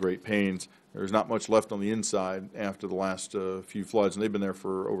building, Great Pains, there's not much left on the inside after the last few floods, and they've been there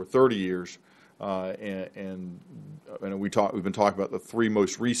for over 30 years. And we've been talking about the 3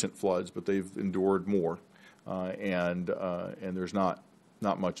 most recent floods, but they've endured more, and there's not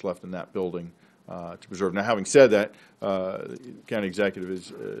much left in that building to preserve. Now, having said that, the county executive has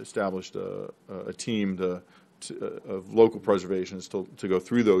established a team of local preservationists to go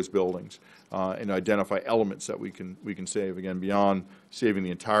through those buildings and identify elements that we can save. Again, beyond saving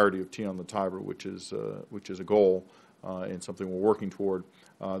the entirety of T on the Tiber, which is a goal and something we're working toward.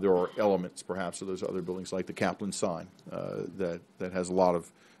 There are elements, perhaps, of those other buildings, like the Kaplan sign, that has a lot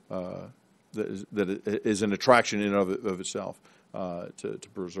of that is an attraction in and of itself to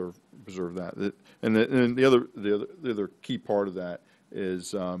preserve that. And the other key part of that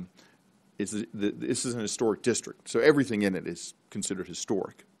is this is an historic district, so everything in it is considered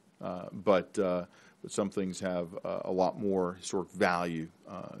historic. But some things have a lot more historic value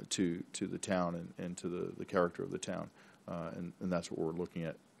to the town and to the character of the town. And that's what we're looking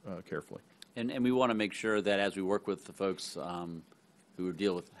at carefully. And we want to make sure that as we work with the folks who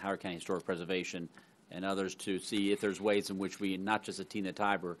deal with Howard County Historic Preservation and others to see if there's ways in which we, not just at Tina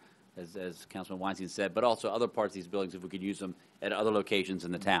Tiber, as Councilman Weinstein said, but also other parts of these buildings, if we could use them at other locations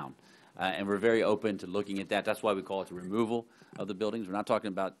in the town. And we're very open to looking at that. That's why we call it the removal of the buildings. We're not talking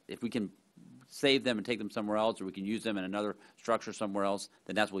about if we can save them and take them somewhere else, or we can use them in another structure somewhere else,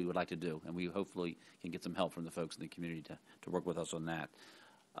 then that's what we would like to do. And we hopefully can get some help from the folks in the community to work with us on that.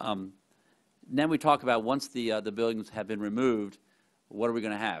 Then we talk about once the buildings have been removed, what are we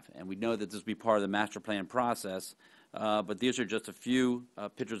going to have? And we know that this will be part of the master plan process, but these are just a few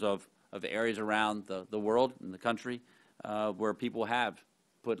pictures of areas around the world and the country where people have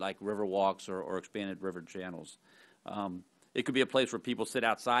put like river walks or expanded river channels. It could be a place where people sit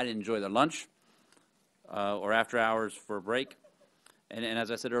outside and enjoy their lunch or after hours for a break. And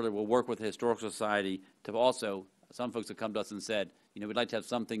as I said earlier, we'll work with the Historical Society to also, some folks have come to us and said, you know, we'd like to have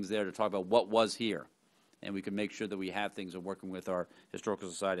some things there to talk about what was here. And we can make sure that we have things and working with our Historical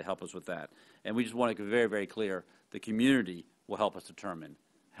Society to help us with that. And we just want to be very, very clear, the community will help us determine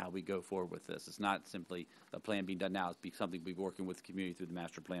how we go forward with this. It's not simply a plan being done now. It's something we'll be working with the community through the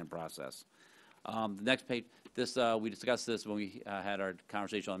master plan process. The next page, this we discussed this when we had our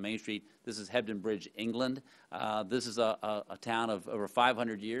conversation on Main Street. This is Hebden Bridge, England. This is a town of over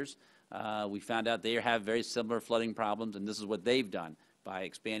 500 years. We found out they have very similar flooding problems, and this is what they've done by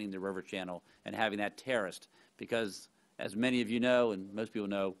expanding the river channel and having that terraced. Because as many of you know, and most people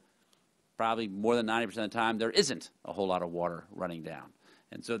know, probably more than 90% of the time, there isn't a whole lot of water running down.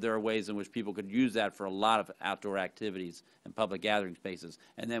 And so there are ways in which people could use that for a lot of outdoor activities and public gathering spaces.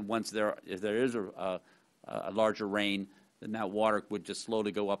 And then once if there is a larger rain, then that water would just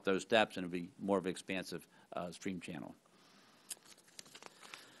slowly go up those steps and it would be more of an expansive stream channel.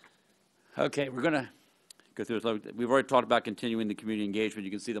 Okay, we're going to go through this. We've already talked about continuing the community engagement.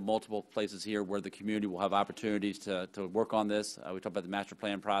 You can see the multiple places here where the community will have opportunities to work on this. We talked about the master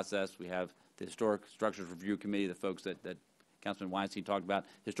plan process. We have the Historic Structures Review Committee, the folks that Councilman Weinstein talked about.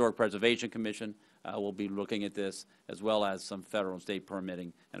 Historic Preservation Commission will be looking at this, as well as some federal and state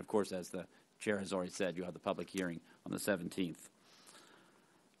permitting. And, of course, as the chair has already said, you have the public hearing on the 17th.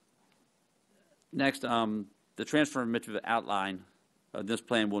 Next, the transformative outline of this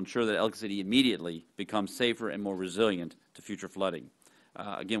plan will ensure that Ellicott City immediately becomes safer and more resilient to future flooding.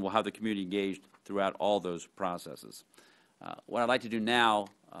 Again, we'll have the community engaged throughout all those processes. What I'd like to do now,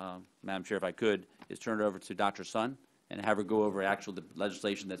 Madam Chair, if I could, is turn it over to Dr. Sun and have her go over the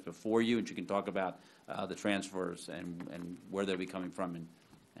legislation that's before you, and she can talk about the transfers and where they'll be coming from, and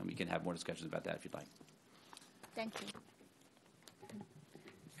we can have more discussions about that if you'd like. Thank you.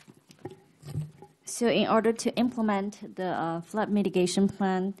 So in order to implement the flood mitigation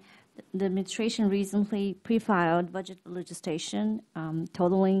plan, the administration recently pre-filed budget legislation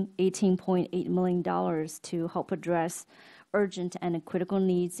totaling $18.8 million to help address urgent and critical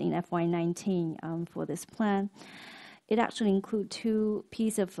needs in FY19 for this plan. It actually includes two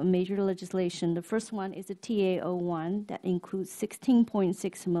pieces of major legislation. The first one is the TA01 that includes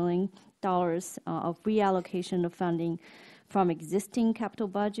 $16.6 million of reallocation of funding from existing capital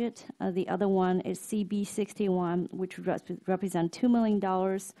budget. The other one is CB61, which represents $2 million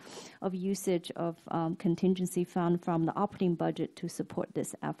of usage of contingency fund from the operating budget to support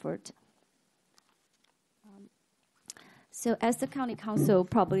this effort. So as the county council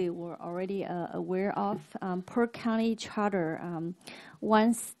probably were already aware of, per county charter,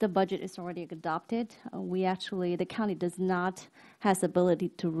 once the budget is already adopted, the county does not has the ability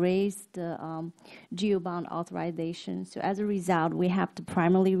to raise the GO bond authorization. So as a result, we have to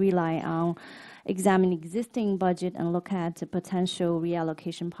primarily rely on examining existing budget and look at the potential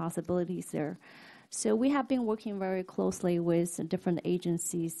reallocation possibilities there. So we have been working very closely with different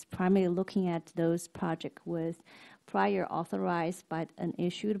agencies, primarily looking at those projects with prior authorized by and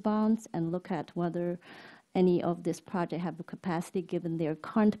issued bonds, and look at whether any of this project have the capacity given their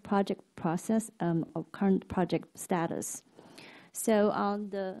current project process or current project status. So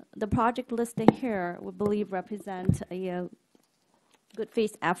the project listed here, we believe, represent a good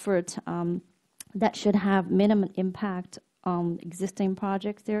faith effort that should have minimum impact on existing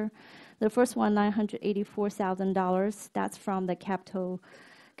projects there. The first one, $984,000, that's from the capital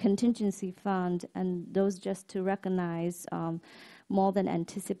contingency fund, and those just to recognize more than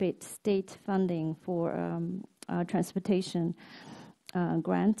anticipate state funding for transportation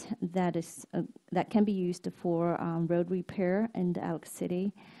grant that can be used for road repair in the Ellicott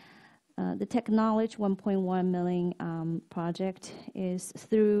City. The Technology 1.1 million project is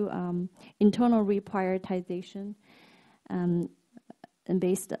through internal reprioritization and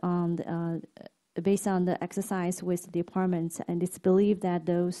based on the exercise with the departments, and it's believed that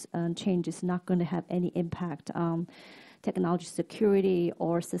those changes not going to have any impact on technology security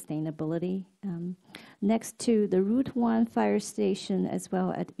or sustainability. Next to the Route 1 fire station, as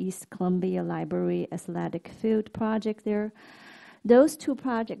well as East Columbia Library Athletic Field project there. Those two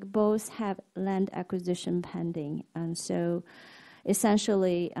projects both have land acquisition pending. And so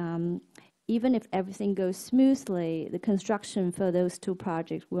essentially, even if everything goes smoothly, the construction for those two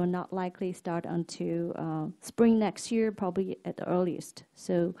projects will not likely start until spring next year, probably at the earliest.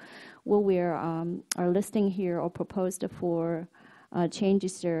 So what we are listing here or proposed for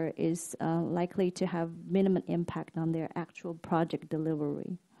changes there is likely to have minimum impact on their actual project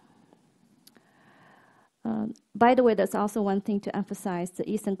delivery. By the way, there's also one thing to emphasize, the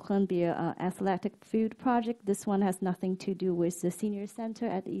Eastern Columbia Athletic Field project. This one has nothing to do with the senior center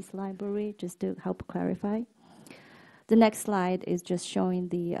at the East Library, just to help clarify. The next slide is just showing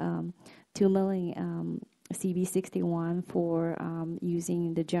the $2 million CB61 for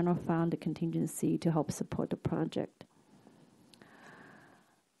using the general fund, the contingency, to help support the project.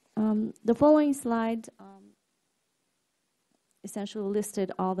 The following slide essentially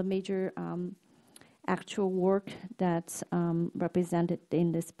listed all the major actual work that's represented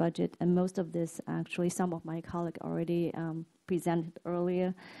in this budget, and most of this, actually, some of my colleagues already presented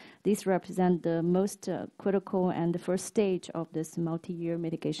earlier. These represent the most critical and the first stage of this multi-year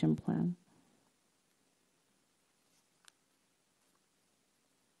mitigation plan.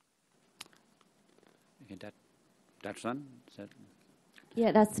 Okay, Dr. Sun, is that?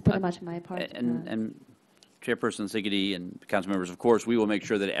 Yeah, that's pretty much my part. And Chairperson Siggety and council members, of course, we will make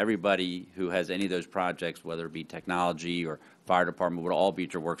sure that everybody who has any of those projects, whether it be technology or fire department, would all be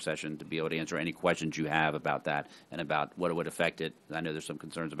at your work session to be able to answer any questions you have about that and about what it would affect it. I know there's some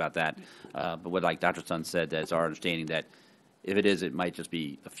concerns about that, but what, like Dr. Sun said, that's our understanding that if it is, it might just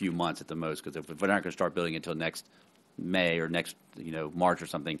be a few months at the most, because if we're not going to start building until next May or next, March or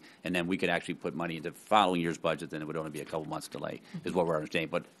something, and then we could actually put money into the following year's budget, then it would only be a couple months delay, is what we're understanding.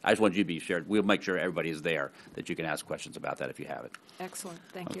 But I just want you to be shared. We'll make sure everybody is there, that you can ask questions about that if you have it. Excellent,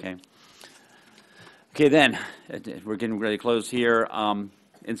 thank you. Okay. Okay, then, we're getting ready to close here.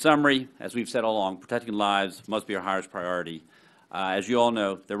 In summary, as we've said all along, protecting lives must be our highest priority. As you all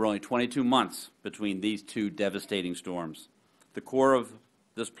know, there were only 22 months between these two devastating storms. The core of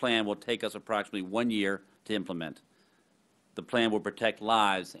this plan will take us approximately 1 year to implement. The plan will protect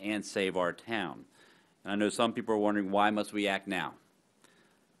lives and save our town. And I know some people are wondering, why must we act now?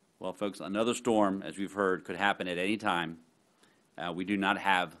 Well, folks, another storm, as we've heard, could happen at any time. We do not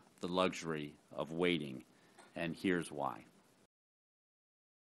have the luxury of waiting, and here's why.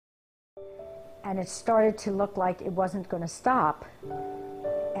 And it started to look like it wasn't going to stop.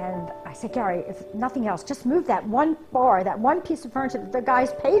 And I said, Gary, if nothing else, just move that one bar, that one piece of furniture that the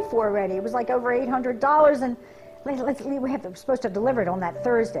guys paid for already. It was like over $800, and we're supposed to deliver it on that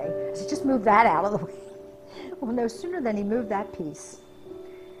Thursday. I said, just move that out of the way. Well, no sooner than he moved that piece,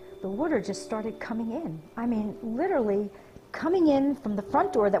 the water just started coming in. I mean, literally coming in from the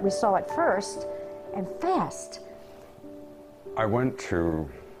front door that we saw at first, and fast. I went to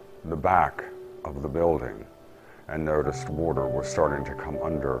the back of the building and noticed water was starting to come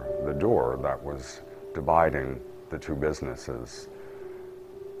under the door that was dividing the two businesses,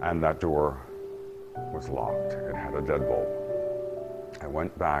 and that door was locked. It had a deadbolt. I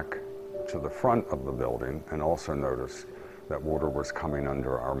went back to the front of the building and also noticed that water was coming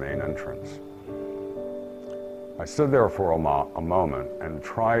under our main entrance. I stood there for a moment and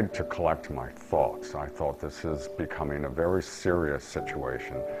tried to collect my thoughts. I thought, this is becoming a very serious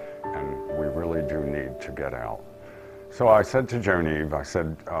situation, and we really do need to get out. So I said to Joan-Eve, I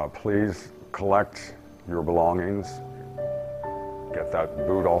said, please collect your belongings, get that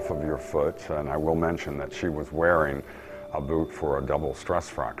boot off of your foot. And I will mention that she was wearing a boot for a double stress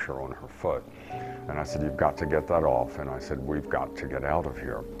fracture on her foot. And I said, you've got to get that off. And I said, we've got to get out of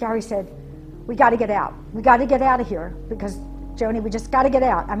here. Gary said, we got to get out. We got to get out of here, because, Joni, we just got to get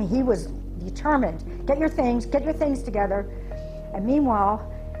out. I mean, he was determined. Get your things together. And meanwhile,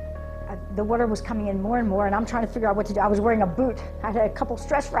 the water was coming in more and more, and I'm trying to figure out what to do. I was wearing a boot. I had a couple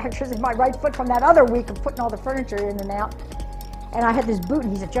stress fractures in my right foot from that other week of putting all the furniture in and out. And I had this boot,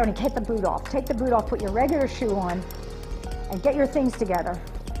 and he said, Joni, take the boot off. Take the boot off, put your regular shoe on, and get your things together.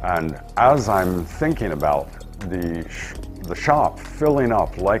 And as I'm thinking about the shop filling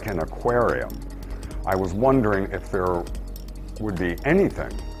up like an aquarium, I was wondering if there would be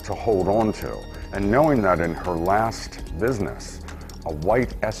anything to hold on to. And knowing that in her last business, a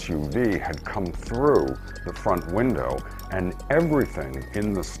white SUV had come through the front window and everything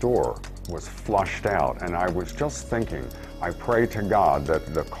in the store was flushed out. And I was just thinking, I pray to God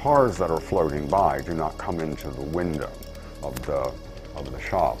that the cars that are floating by do not come into the window of the of the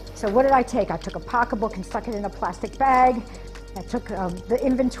shop. So what did I take? I took a pocketbook and stuck it in a plastic bag. I took the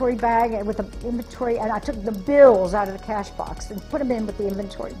inventory bag with the inventory, and I took the bills out of the cash box and put them in with the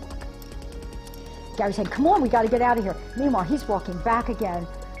inventory book. Gary said, come on, we got to get out of here. Meanwhile, he's walking back again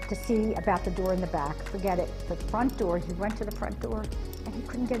to see about the door in the back. Forget it. The front door, he went to the front door, and he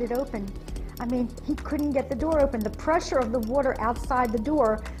couldn't get it open. I mean, he couldn't get the door open. The pressure of the water outside the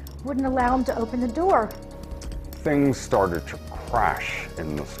door wouldn't allow him to open the door. Things started to crash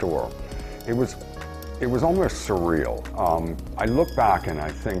in the store. It was almost surreal. I look back and I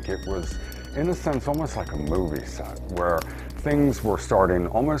think it was, in a sense, almost like a movie set where things were starting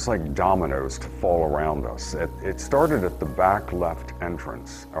almost like dominoes to fall around us. It started at the back left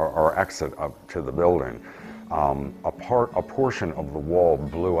entrance or exit up to the building. A portion of the wall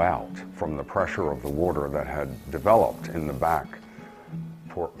blew out from the pressure of the water that had developed in the back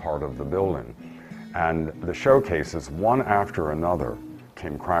part of the building. And the showcases, one after another,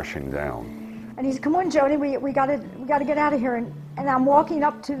 came crashing down. And he said, come on, Joni, we got to get out of here. And I'm walking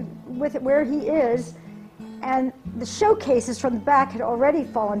up to where he is, and the showcases from the back had already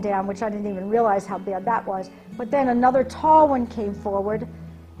fallen down, which I didn't even realize how bad that was. But then another tall one came forward,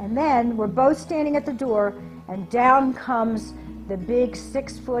 and then we're both standing at the door, and down comes the big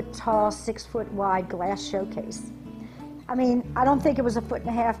 6 foot tall, 6 foot wide glass showcase. I mean, I don't think it was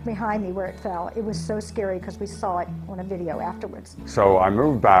 1.5 feet behind me where it fell. It was so scary because we saw it on a video afterwards. So I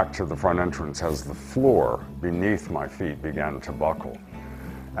moved back to the front entrance as the floor beneath my feet began to buckle.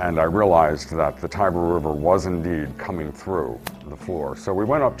 And I realized that the Tiber River was indeed coming through the floor. So I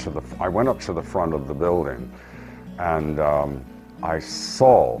went up to the front of the building, and I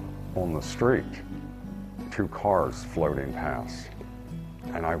saw on the street 2 cars floating past.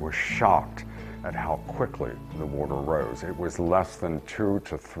 And I was shocked at how quickly the water rose. It was less than 2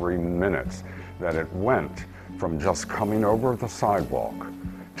 to 3 minutes that it went from just coming over the sidewalk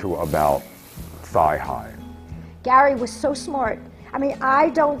to about thigh high. Gary was so smart. I mean,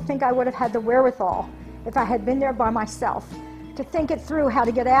 I don't think I would have had the wherewithal if I had been there by myself to think it through how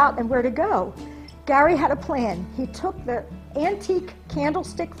to get out and where to go. Gary had a plan. He took the antique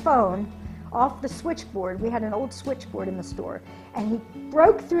candlestick phone off the switchboard. We had an old switchboard in the store, and he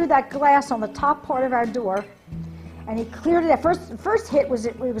broke through that glass on the top part of our door, and he cleared it. The first hit was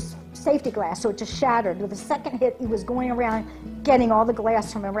it was safety glass, so it just shattered. With the second hit, he was going around getting all the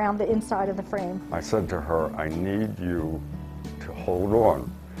glass from around the inside of the frame. I said to her, I need you to hold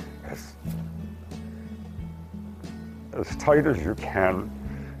on as tight as you can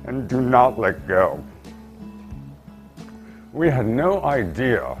and do not let go. We had no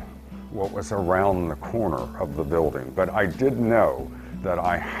idea what was around the corner of the building, but I did know that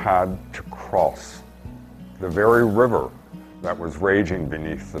I had to cross the very river that was raging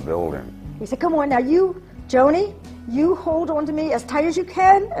beneath the building. He said, come on now, Joni, you hold on to me as tight as you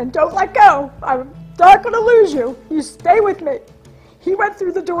can and don't let go. I'm not going to lose you. You stay with me. He went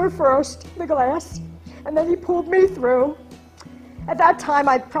through the door first, the glass, and then he pulled me through. At that time,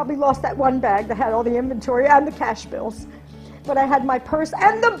 I probably lost that one bag that had all the inventory and the cash bills. But I had my purse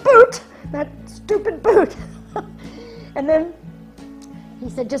and the boot, that stupid boot. And then he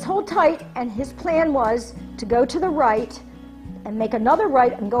said, just hold tight. And his plan was to go to the right and make another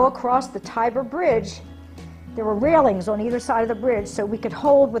right and go across the Tiber Bridge. There were railings on either side of the bridge, so we could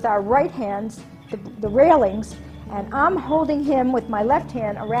hold with our right hands the railings. And I'm holding him with my left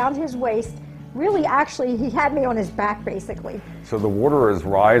hand around his waist. Really, actually, he had me on his back, basically. So the water is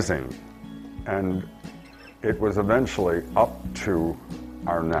rising, and it was eventually up to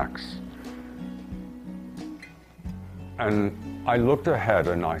our necks. And I looked ahead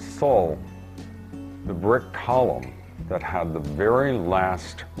and I saw the brick column that had the very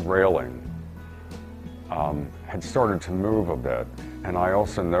last railing had started to move a bit. And I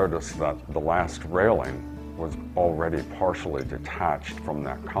also noticed that the last railing was already partially detached from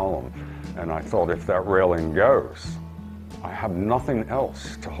that column. And I thought, if that railing goes, I have nothing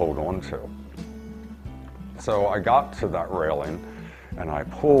else to hold on to. So I got to that railing and I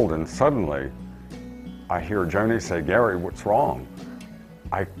pulled, and suddenly I hear Joni say, Gary, what's wrong?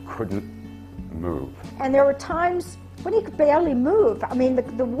 I couldn't move. And there were times when he could barely move. I mean,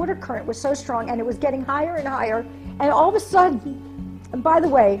 the water current was so strong and it was getting higher and higher. And all of a sudden, and by the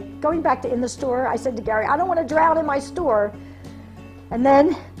way, going back to in the store, I said to Gary, I don't want to drown in my store. And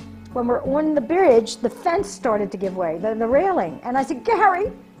then when we're on the bridge, the fence started to give way, the railing. And I said,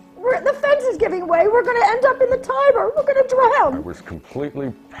 Gary, the fence is giving way. We're going to end up in the Tiber. We're going to drown. I was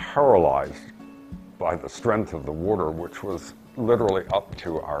completely paralyzed by the strength of the water, which was literally up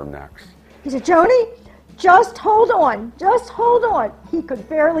to our necks. He said, Joni, just hold on. Just hold on. He could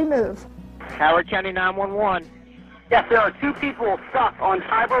barely move. Howard County 911. Yes, there are two people stuck on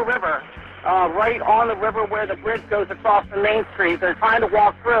Tiber River, right on the river where the bridge goes across the Main Street. They're trying to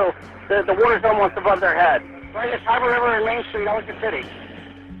walk through. The water's almost above their head. Right at Tiber River and Main Street, Ellicott City.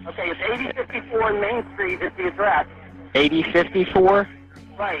 Okay, it's 8054 Main Street is the address. 8054?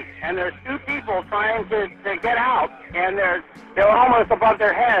 Right, and there's two people trying to get out, and they're almost above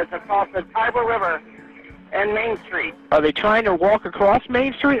their heads across the Tiber River and Main Street. Are they trying to walk across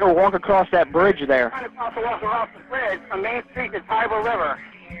Main Street or walk across that bridge there? Trying to walk across the bridge from Main Street to Tiber River.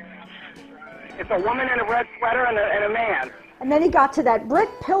 It's a woman in a red sweater and a man. And then he got to that brick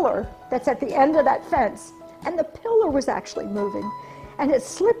pillar that's at the end of that fence, and the pillar was actually moving. And it's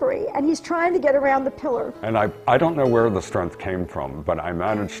slippery, and he's trying to get around the pillar. And I don't know where the strength came from, but I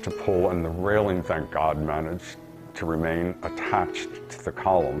managed to pull, and the railing, thank God, managed to remain attached to the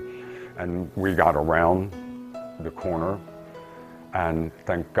column. And we got around the corner, and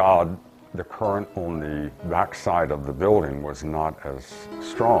thank God the current on the back side of the building was not as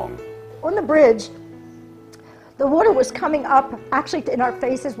strong. On the bridge, the water was coming up, actually in our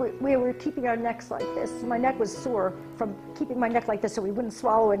faces. We were keeping our necks like this. My neck was sore from keeping my neck like this so we wouldn't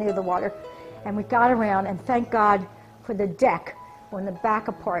swallow any of the water. And we got around, and thank God for the deck on the back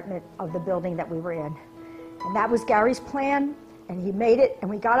apartment of the building that we were in. And that was Gary's plan, and he made it, and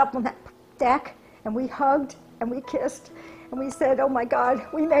we got up on that deck, and we hugged, and we kissed, and we said, oh my God,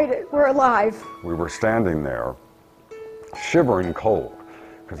 we made it, we're alive. We were standing there, shivering cold,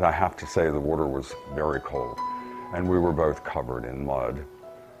 because I have to say the water was very cold. And we were both covered in mud.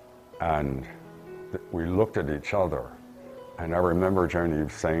 And we looked at each other. And I remember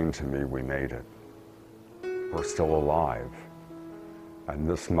Genevieve saying to me, we made it. We're still alive. And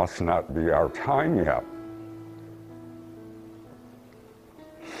this must not be our time yet.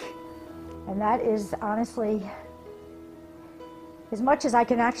 And that is honestly as much as I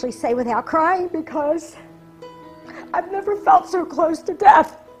can actually say without crying, because I've never felt so close to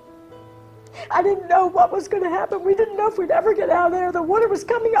death. I didn't know what was going to happen. We didn't know if we'd ever get out of there. The water was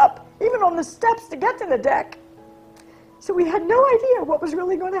coming up, even on the steps to get to the deck. So we had no idea what was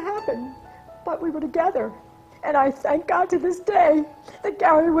really going to happen, but we were together. And I thank God to this day that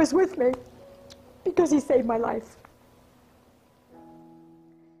Gary was with me, because he saved my life.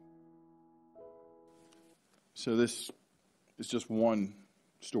 So this is just one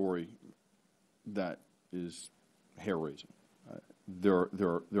story that is hair-raising. There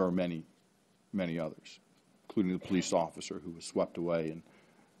are many others, including the police officer who was swept away and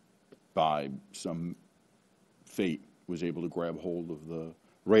by some fate was able to grab hold of the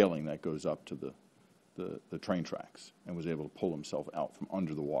railing that goes up to the train tracks and was able to pull himself out from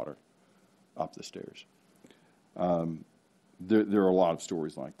under the water up the stairs. There are a lot of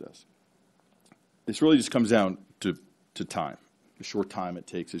stories like this. This really just comes down to time, the short time it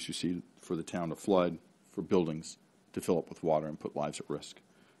takes, as you see, for the town to flood, for buildings to fill up with water and put lives at risk.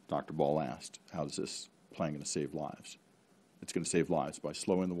 Dr. Ball asked, how is this plan going to save lives? It's going to save lives by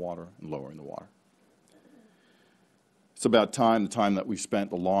slowing the water and lowering the water. It's about time, the time that we spent,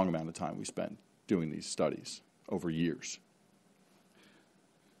 the long amount of time we spent doing these studies over years.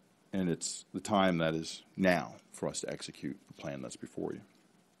 And it's the time that is now for us to execute the plan that's before you.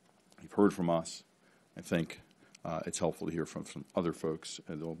 You've heard from us. I think it's helpful to hear from some other folks,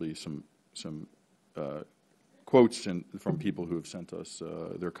 and there'll be some quotes from people who have sent us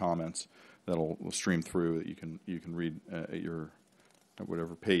their comments that'll stream through that you can read at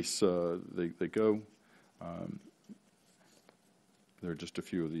whatever pace they go. There are just a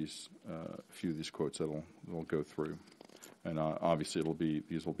few of these quotes that'll go through, and obviously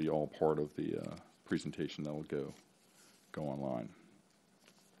these will be all part of the presentation that'll go online.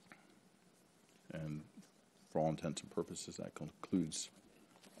 And for all intents and purposes, that concludes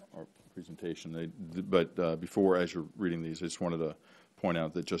our presentation. But before, as you're reading these, I just wanted to point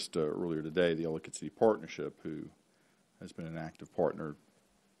out that just earlier today, the Ellicott City Partnership, who has been an active partner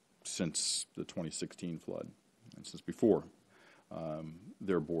since the 2016 flood, and since before,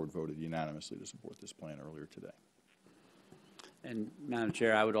 their board voted unanimously to support this plan earlier today. And Madam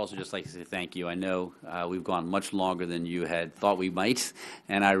Chair, I would also just like to say thank you. I know we've gone much longer than you had thought we might,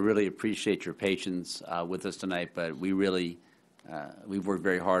 and I really appreciate your patience with us tonight, but we really, we've worked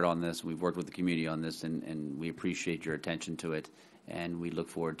very hard on this. We've worked with the community on this, and we appreciate your attention to it, and we look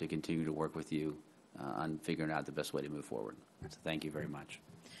forward to continue to work with you on figuring out the best way to move forward. So thank you very much.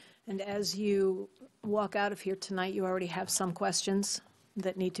 And as you walk out of here tonight, you already have some questions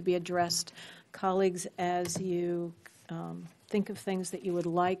that need to be addressed. Colleagues, as you think of things that you would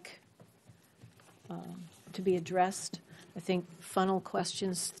like to be addressed, I think funnel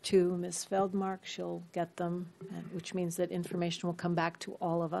questions to Ms. Feldmark. She'll get them, which means that information will come back to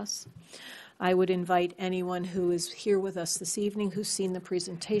all of us. I would invite anyone who is here with us this evening who's seen the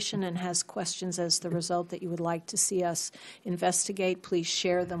presentation and has questions as the result that you would like to see us investigate, please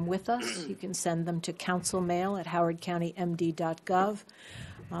share them with us. You can send them to councilmail@howardcountymd.gov.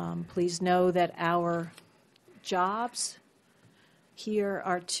 Please know that our jobs here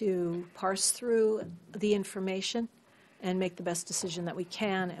are to parse through the information and make the best decision that we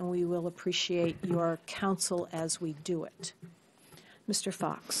can, and we will appreciate your counsel as we do it. Mr.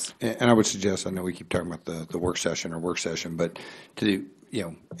 Fox. And I would suggest, I know we keep talking about the work session, but to do,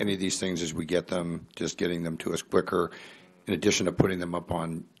 any of these things as we get them, just getting them to us quicker, in addition to putting them up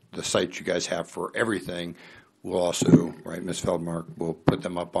on the sites you guys have for everything, we'll also, right, Ms. Feldmark, we'll put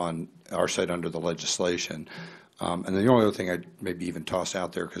them up on our site under the legislation. And then the only other thing I'd maybe even toss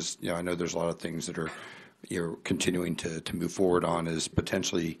out there, because, I know there's a lot of things that are, continuing to move forward on, is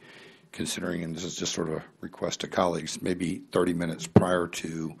potentially considering, and this is just sort of a request to colleagues, maybe 30 minutes prior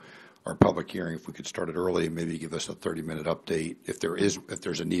to our public hearing, if we could start it early, and maybe give us a 30-minute update if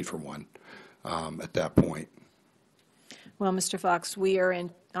there's a need for one at that point. Well, Mr. Fox,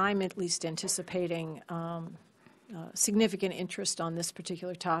 I'm at least anticipating significant interest on this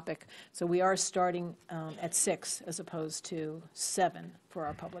particular topic. So we are starting at 6 as opposed to 7 for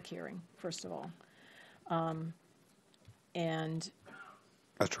our public hearing, first of all. And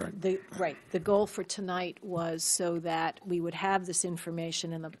that's right. The goal for tonight was so that we would have this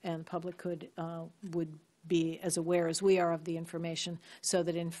information and the public would be as aware as we are of the information, so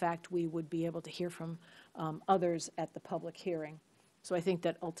that in fact we would be able to hear from others at the public hearing. So I think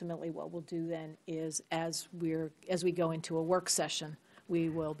that ultimately what we'll do then is, as we go into a work session, we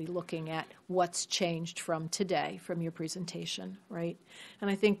will be looking at what's changed from today, from your presentation, right? And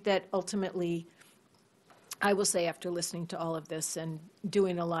I think that ultimately, I will say, after listening to all of this and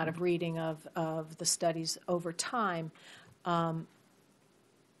doing a lot of reading of the studies over time, I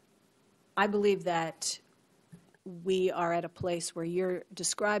believe that we are at a place where you're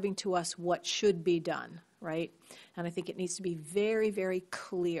describing to us what should be done, right? And I think it needs to be very, very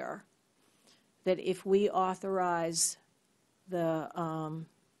clear that if we authorize the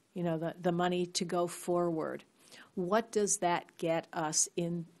money to go forward, what does that get us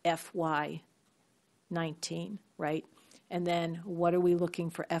in FY19, right? And then what are we looking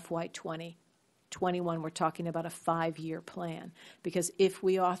for FY20? 21, we're talking about a 5-year plan. Because if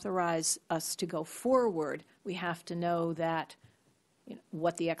we authorize us to go forward, we have to know that,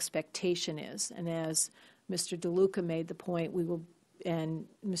 what the expectation is. And as Mr. DeLuca made the point, and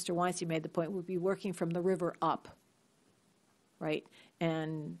Mr. Weinstein made the point, we'll be working from the river up, right?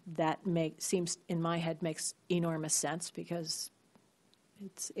 And that seems, in my head, makes enormous sense, because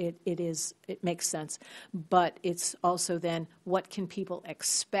it makes sense. But it's also then, what can people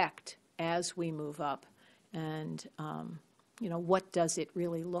expect as we move up? And, what does it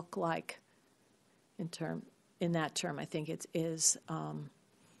really look like in that term? I think it is,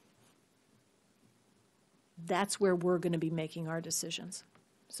 that's where we're going to be making our decisions.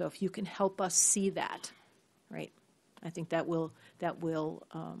 So if you can help us see that, right, I think that's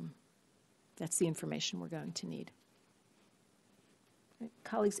the information we're going to need. Right.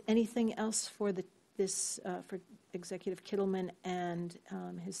 Colleagues, anything else for for Executive Kittleman and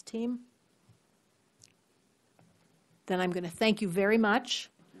his team? Then I'm going to thank you very much.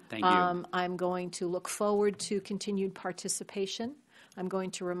 Thank you. I'm going to look forward to continued participation. I'm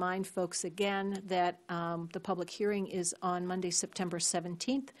going to remind folks again that the public hearing is on Monday, September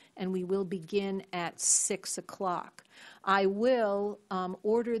 17th, and we will begin at 6 o'clock. I will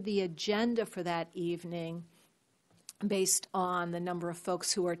order the agenda for that evening based on the number of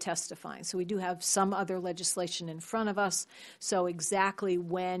folks who are testifying. So we do have some other legislation in front of us, so exactly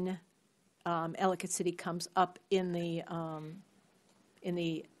when Ellicott City comes up in the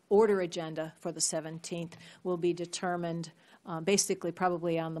order agenda for the 17th will be determined basically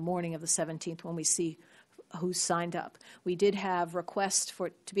probably on the morning of the 17th, when we see who's signed up. We did have requests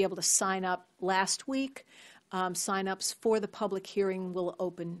to be able to sign up last week. Sign-ups for the public hearing will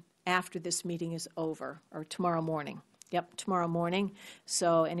open after this meeting is over, or tomorrow morning. Yep, tomorrow morning.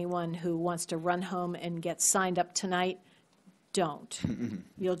 So anyone who wants to run home and get signed up tonight, don't.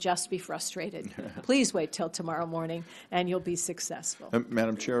 You'll just be frustrated. Please wait till tomorrow morning, and you'll be successful.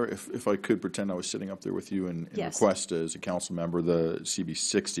 Madam Chair, if I could pretend I was sitting up there with you and Yes. request as a council member the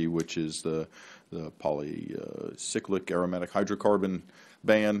CB60, which is the polycyclic aromatic hydrocarbon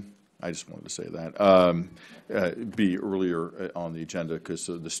ban. I just wanted to say that. Be earlier on the agenda, because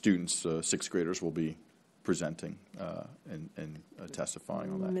the students, 6th graders, will be presenting and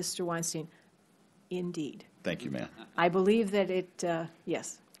testifying on that. Mr. Weinstein, indeed. Thank you, ma'am. I believe that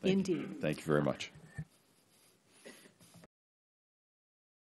yes, Thank indeed. you. Thank you very much.